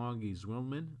Cohen, Longy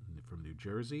Zwillman from New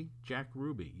Jersey, Jack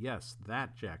Ruby, yes,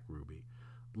 that Jack Ruby,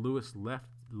 Louis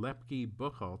Lepke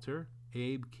Buchhalter,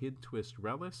 Abe Kid Twist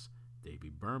Rellis, Davy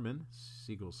Berman,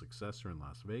 Siegel's successor in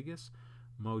Las Vegas,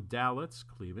 Mo Dalitz,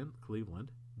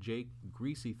 Cleveland, Jake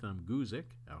Greasy Thumb Guzik,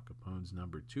 Al Capone's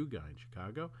number 2 guy in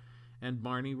Chicago, and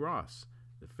Barney Ross,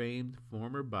 the famed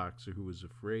former boxer who was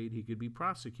afraid he could be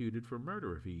prosecuted for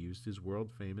murder if he used his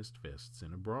world-famous fists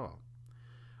in a brawl.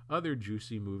 Other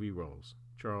juicy movie roles: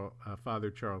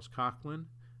 Father Charles Coughlin,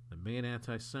 the main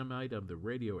anti-Semite of the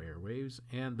radio airwaves,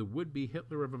 and the would-be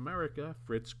Hitler of America,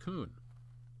 Fritz Kuhn.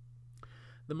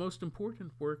 The most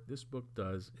important work this book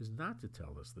does is not to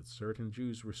tell us that certain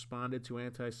Jews responded to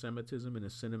anti-Semitism in a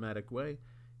cinematic way.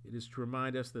 It is to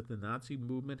remind us that the Nazi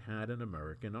movement had an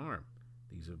American arm.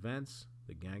 These events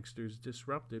the gangsters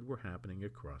disrupted were happening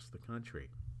across the country.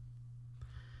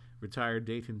 Retired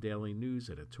Dayton Daily News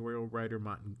editorial writer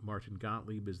Martin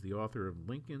Gottlieb is the author of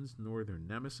Lincoln's Northern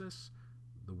Nemesis,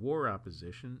 The War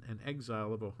Opposition, and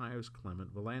Exile of Ohio's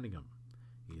Clement Vallandigham.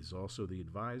 He is also the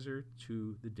advisor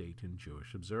to the Dayton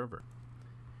Jewish Observer.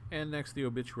 And next, the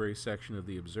obituary section of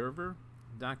the Observer.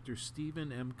 Dr.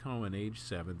 Stephen M. Cohen, age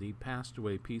 70, passed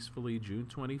away peacefully June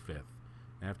 25th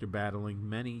after battling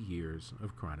many years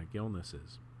of chronic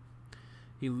illnesses.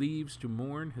 He leaves to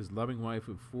mourn his loving wife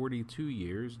of 42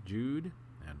 years, Jude,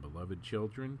 and beloved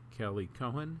children, Kelly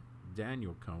Cohen,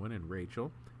 Daniel Cohen, and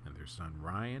Rachel, and their son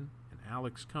Ryan, and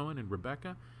Alex Cohen and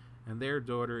Rebecca, and their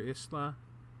daughter Isla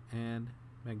and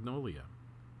Magnolia.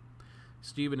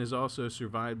 Stephen is also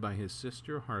survived by his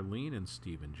sister Harleen and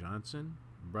Stephen Johnson,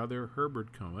 brother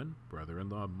Herbert Cohen,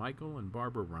 brother-in-law Michael and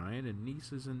Barbara Ryan, and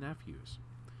nieces and nephews.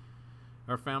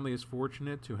 Our family is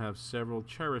fortunate to have several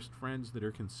cherished friends that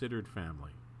are considered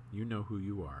family. You know who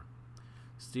you are.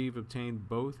 Steve obtained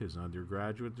both his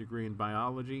undergraduate degree in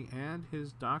biology and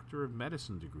his Doctor of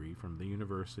Medicine degree from the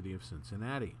University of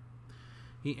Cincinnati.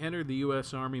 He entered the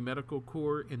U.S. Army Medical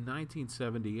Corps in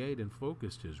 1978 and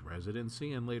focused his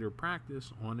residency and later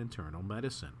practice on internal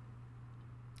medicine.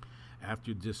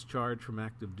 After discharge from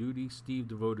active duty, Steve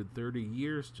devoted 30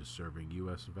 years to serving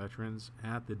U.S. veterans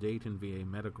at the Dayton VA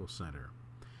Medical Center.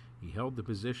 He held the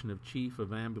position of Chief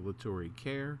of Ambulatory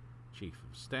Care, Chief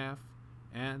of Staff,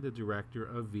 and the Director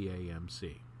of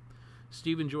VAMC.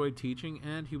 Steve enjoyed teaching,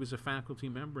 and he was a faculty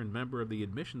member and member of the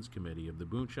admissions committee of the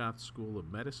Boonshot School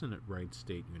of Medicine at Wright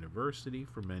State University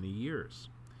for many years.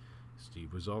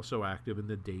 Steve was also active in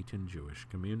the Dayton Jewish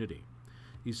community.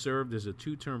 He served as a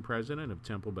 2-term president of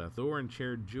Temple Beth Or and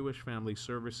chaired Jewish Family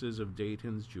Services of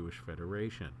Dayton's Jewish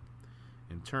Federation.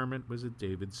 Interment was at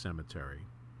David Cemetery.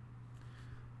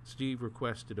 Steve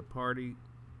requested a party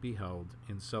be held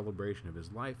in celebration of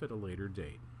his life at a later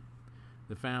date.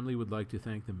 The family would like to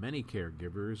thank the many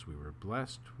caregivers we were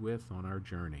blessed with on our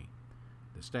journey.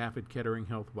 The staff at Kettering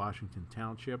Health Washington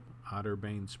Township,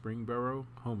 Otterbein Springboro,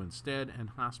 Home Instead, and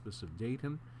Hospice of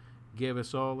Dayton gave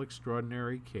us all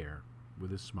extraordinary care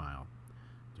with a smile.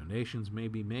 Donations may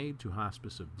be made to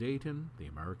Hospice of Dayton, the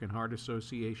American Heart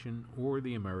Association, or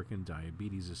the American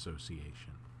Diabetes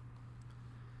Association.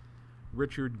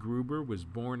 Richard Gruber was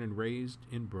born and raised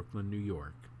in Brooklyn, New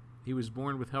York. He was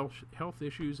born with health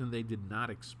issues, and they did not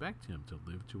expect him to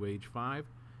live to age 5,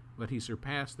 but he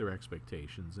surpassed their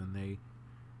expectations, and they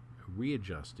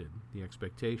readjusted the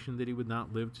expectation that he would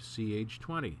not live to see age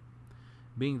 20.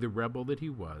 Being the rebel that he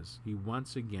was, he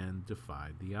once again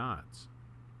defied the odds.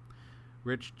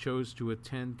 Rich chose to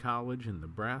attend college in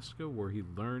Nebraska, where he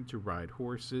learned to ride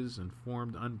horses and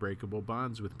formed unbreakable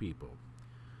bonds with people.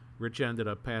 Rich ended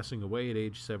up passing away at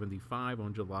age 75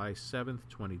 on July 7,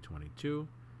 2022,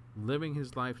 living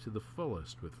his life to the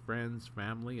fullest with friends,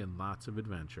 family, and lots of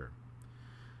adventure.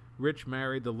 Rich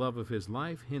married the love of his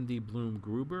life, Hindi Bloom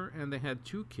Gruber, and they had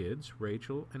 2 kids,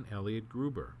 Rachel and Elliot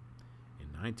Gruber. In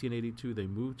 1982, they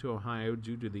moved to Ohio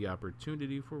due to the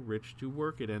opportunity for Rich to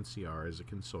work at NCR as a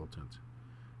consultant.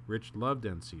 Rich loved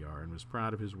NCR and was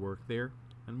proud of his work there,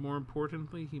 and more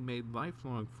importantly, he made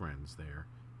lifelong friends there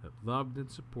that loved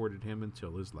and supported him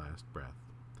until his last breath.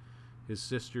 His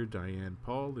sister, Diane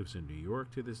Paul, lives in New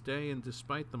York to this day, and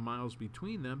despite the miles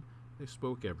between them, they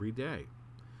spoke every day.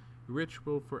 Rich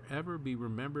will forever be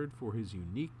remembered for his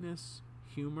uniqueness,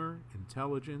 humor,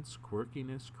 intelligence,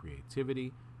 quirkiness,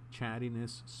 creativity,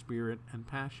 chattiness, spirit, and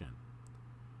passion.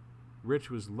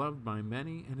 Rich was loved by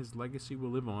many, and his legacy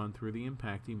will live on through the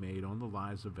impact he made on the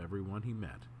lives of everyone he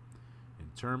met.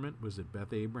 Interment was at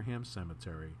Beth Abraham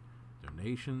Cemetery.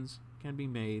 Donations can be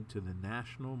made to the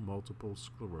National Multiple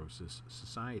Sclerosis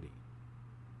Society.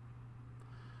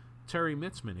 Terry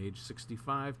Mitzman, age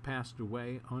 65, passed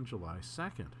away on July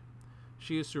 2nd.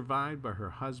 She is survived by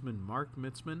her husband, Mark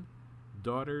Mitzman,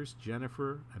 daughters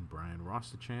Jennifer and Brian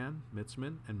Rostachan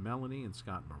Mitzman, and Melanie and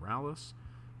Scott Morales,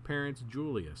 parents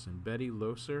Julius and Betty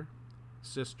Loser,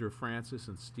 sister Frances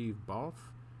and Steve Balth,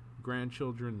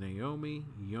 grandchildren Naomi,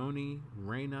 Yoni,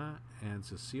 Raina, and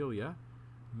Cecilia,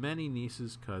 many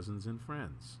nieces, cousins, and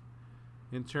friends.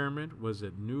 Interment was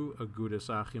at New Agudas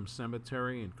Achim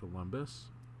Cemetery in Columbus.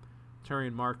 Terry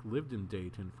and Mark lived in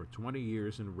Dayton for 20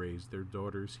 years and raised their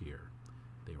daughters here.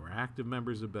 They were active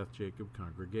members of Beth Jacob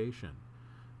congregation.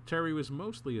 Terry was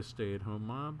mostly a stay-at-home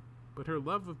mom, but her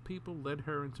love of people led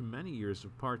her into many years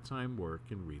of part-time work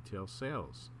in retail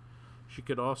sales. She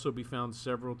could also be found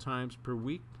several times per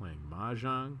week playing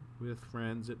mahjong with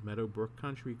friends at Meadowbrook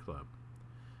Country Club.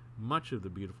 Much of the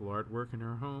beautiful artwork in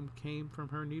her home came from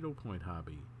her needlepoint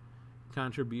hobby.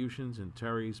 Contributions in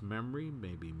Terry's memory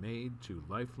may be made to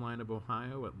Lifeline of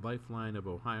Ohio at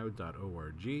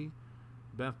lifelineofohio.org,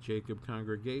 Beth Jacob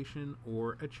Congregation,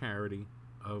 or a charity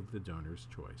of the donor's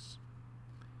choice.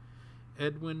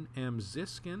 Edwin M.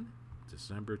 Ziskin,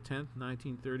 December 10,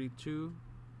 1932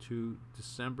 to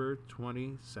December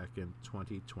 22,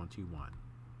 2021.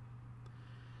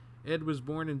 Ed was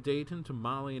born in Dayton to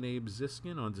Molly and Abe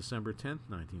Ziskin on December 10,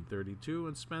 1932,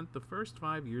 and spent the first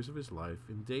 5 years of his life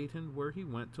in Dayton, where he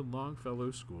went to Longfellow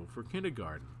School for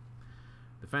kindergarten.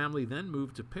 The family then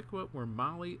moved to Piqua, where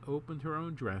Molly opened her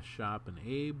own dress shop, and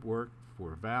Abe worked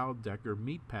for Val Decker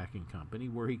Meatpacking Company,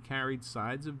 where he carried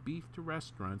sides of beef to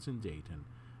restaurants in Dayton,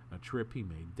 a trip he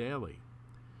made daily.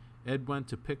 Ed went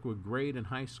to Piqua Grade in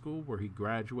high school, where he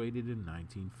graduated in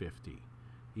 1950.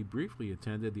 He briefly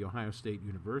attended The Ohio State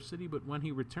University, but when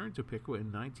he returned to Piqua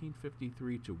in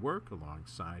 1953 to work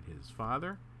alongside his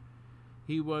father,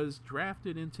 he was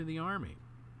drafted into the Army.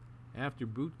 After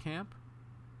boot camp,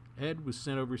 Ed was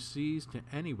sent overseas to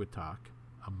Eniwetok,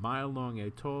 a mile-long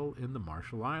atoll in the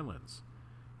Marshall Islands.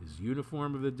 His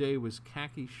uniform of the day was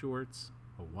khaki shorts,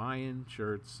 Hawaiian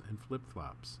shirts, and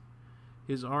flip-flops.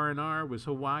 His R&R was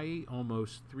Hawaii,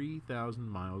 almost 3,000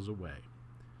 miles away.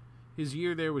 His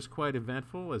year there was quite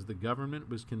eventful, as the government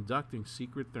was conducting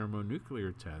secret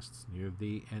thermonuclear tests near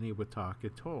the Eniwetok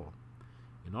Atoll.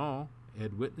 In all,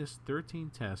 Ed witnessed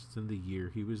 13 tests in the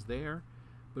year he was there,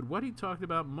 but what he talked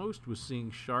about most was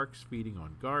seeing sharks feeding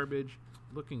on garbage,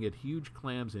 looking at huge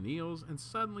clams and eels, and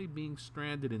suddenly being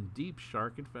stranded in deep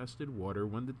shark-infested water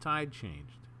when the tide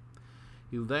changed.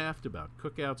 He laughed about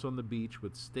cookouts on the beach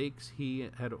with steaks he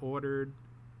had ordered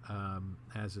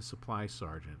as a supply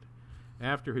sergeant.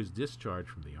 After his discharge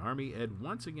from the Army, Ed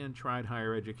once again tried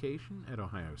higher education at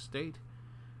Ohio State.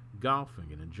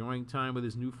 Golfing and enjoying time with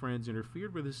his new friends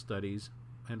interfered with his studies,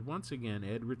 and once again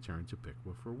Ed returned to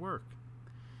Piqua for work.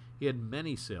 He had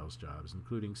many sales jobs,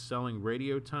 including selling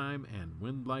radio time and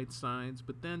wind light signs,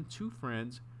 but then two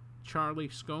friends, Charlie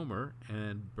Scomer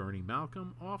and Bernie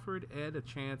Malcolm, offered Ed a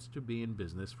chance to be in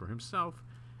business for himself,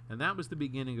 and that was the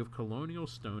beginning of Colonial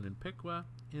Stone in Piqua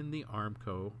in the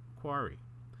Armco Quarry.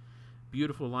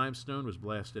 Beautiful limestone was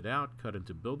blasted out, cut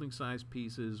into building-sized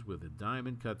pieces with a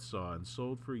diamond-cut saw, and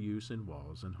sold for use in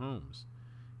walls and homes.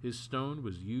 His stone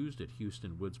was used at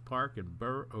Houston Woods Park and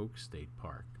Burr Oak State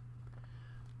Park.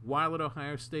 While at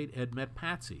Ohio State, Ed met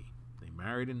Patsy. They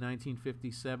married in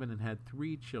 1957 and had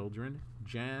 3 children,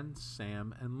 Jan,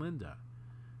 Sam, and Linda.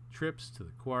 Trips to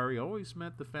the quarry always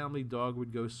meant the family dog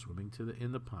would go swimming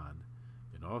in the pond.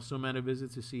 It also meant a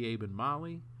visit to see Abe and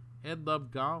Molly. Ed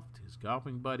loved golf, his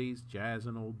golfing buddies, jazz,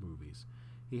 and old movies.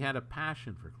 He had a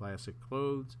passion for classic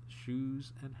clothes,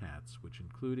 shoes, and hats, which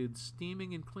included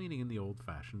steaming and cleaning in the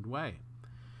old-fashioned way.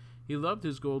 He loved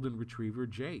his golden retriever,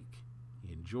 Jake.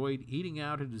 He enjoyed eating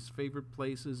out at his favorite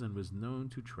places and was known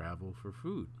to travel for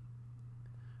food.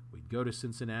 We'd go to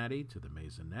Cincinnati to the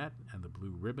Maisonette and the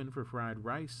Blue Ribbon for fried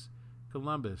rice,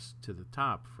 Columbus to the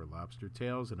Top for lobster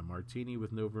tails and a martini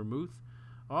with no vermouth,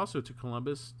 also to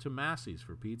Columbus to Massey's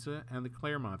for pizza, and the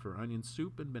Claremont for onion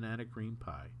soup and banana cream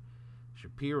pie.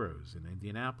 Shapiro's in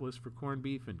Indianapolis for corned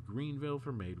beef, and Greenville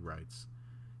for made rights.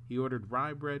 He ordered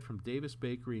rye bread from Davis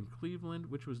Bakery in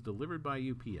Cleveland, which was delivered by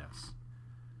UPS.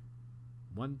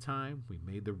 One time, we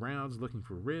made the rounds looking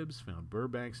for ribs, found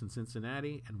Burbanks in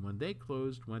Cincinnati, and when they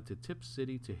closed, went to Tip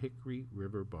City to Hickory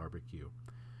River Barbecue.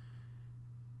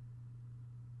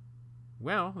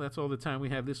 Well, that's all the time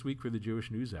we have this week for the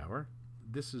Jewish News Hour.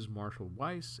 This is Marshall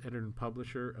Weiss, editor and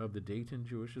publisher of the Dayton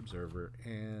Jewish Observer,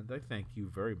 and I thank you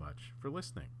very much for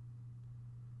listening.